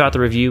screenshot the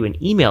review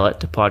and email it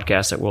to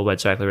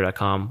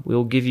podcast@worldwidecyclery.com, we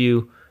will give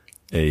you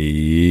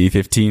A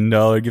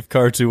 $15 gift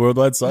card to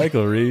Worldwide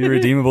Cyclery,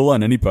 redeemable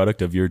on any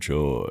product of your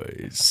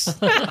choice.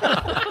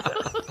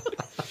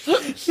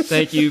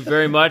 thank you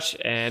very much,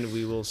 and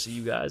we will see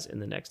you guys in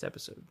the next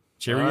episode.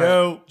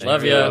 Cheerio.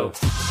 Love Thank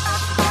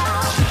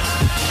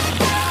you.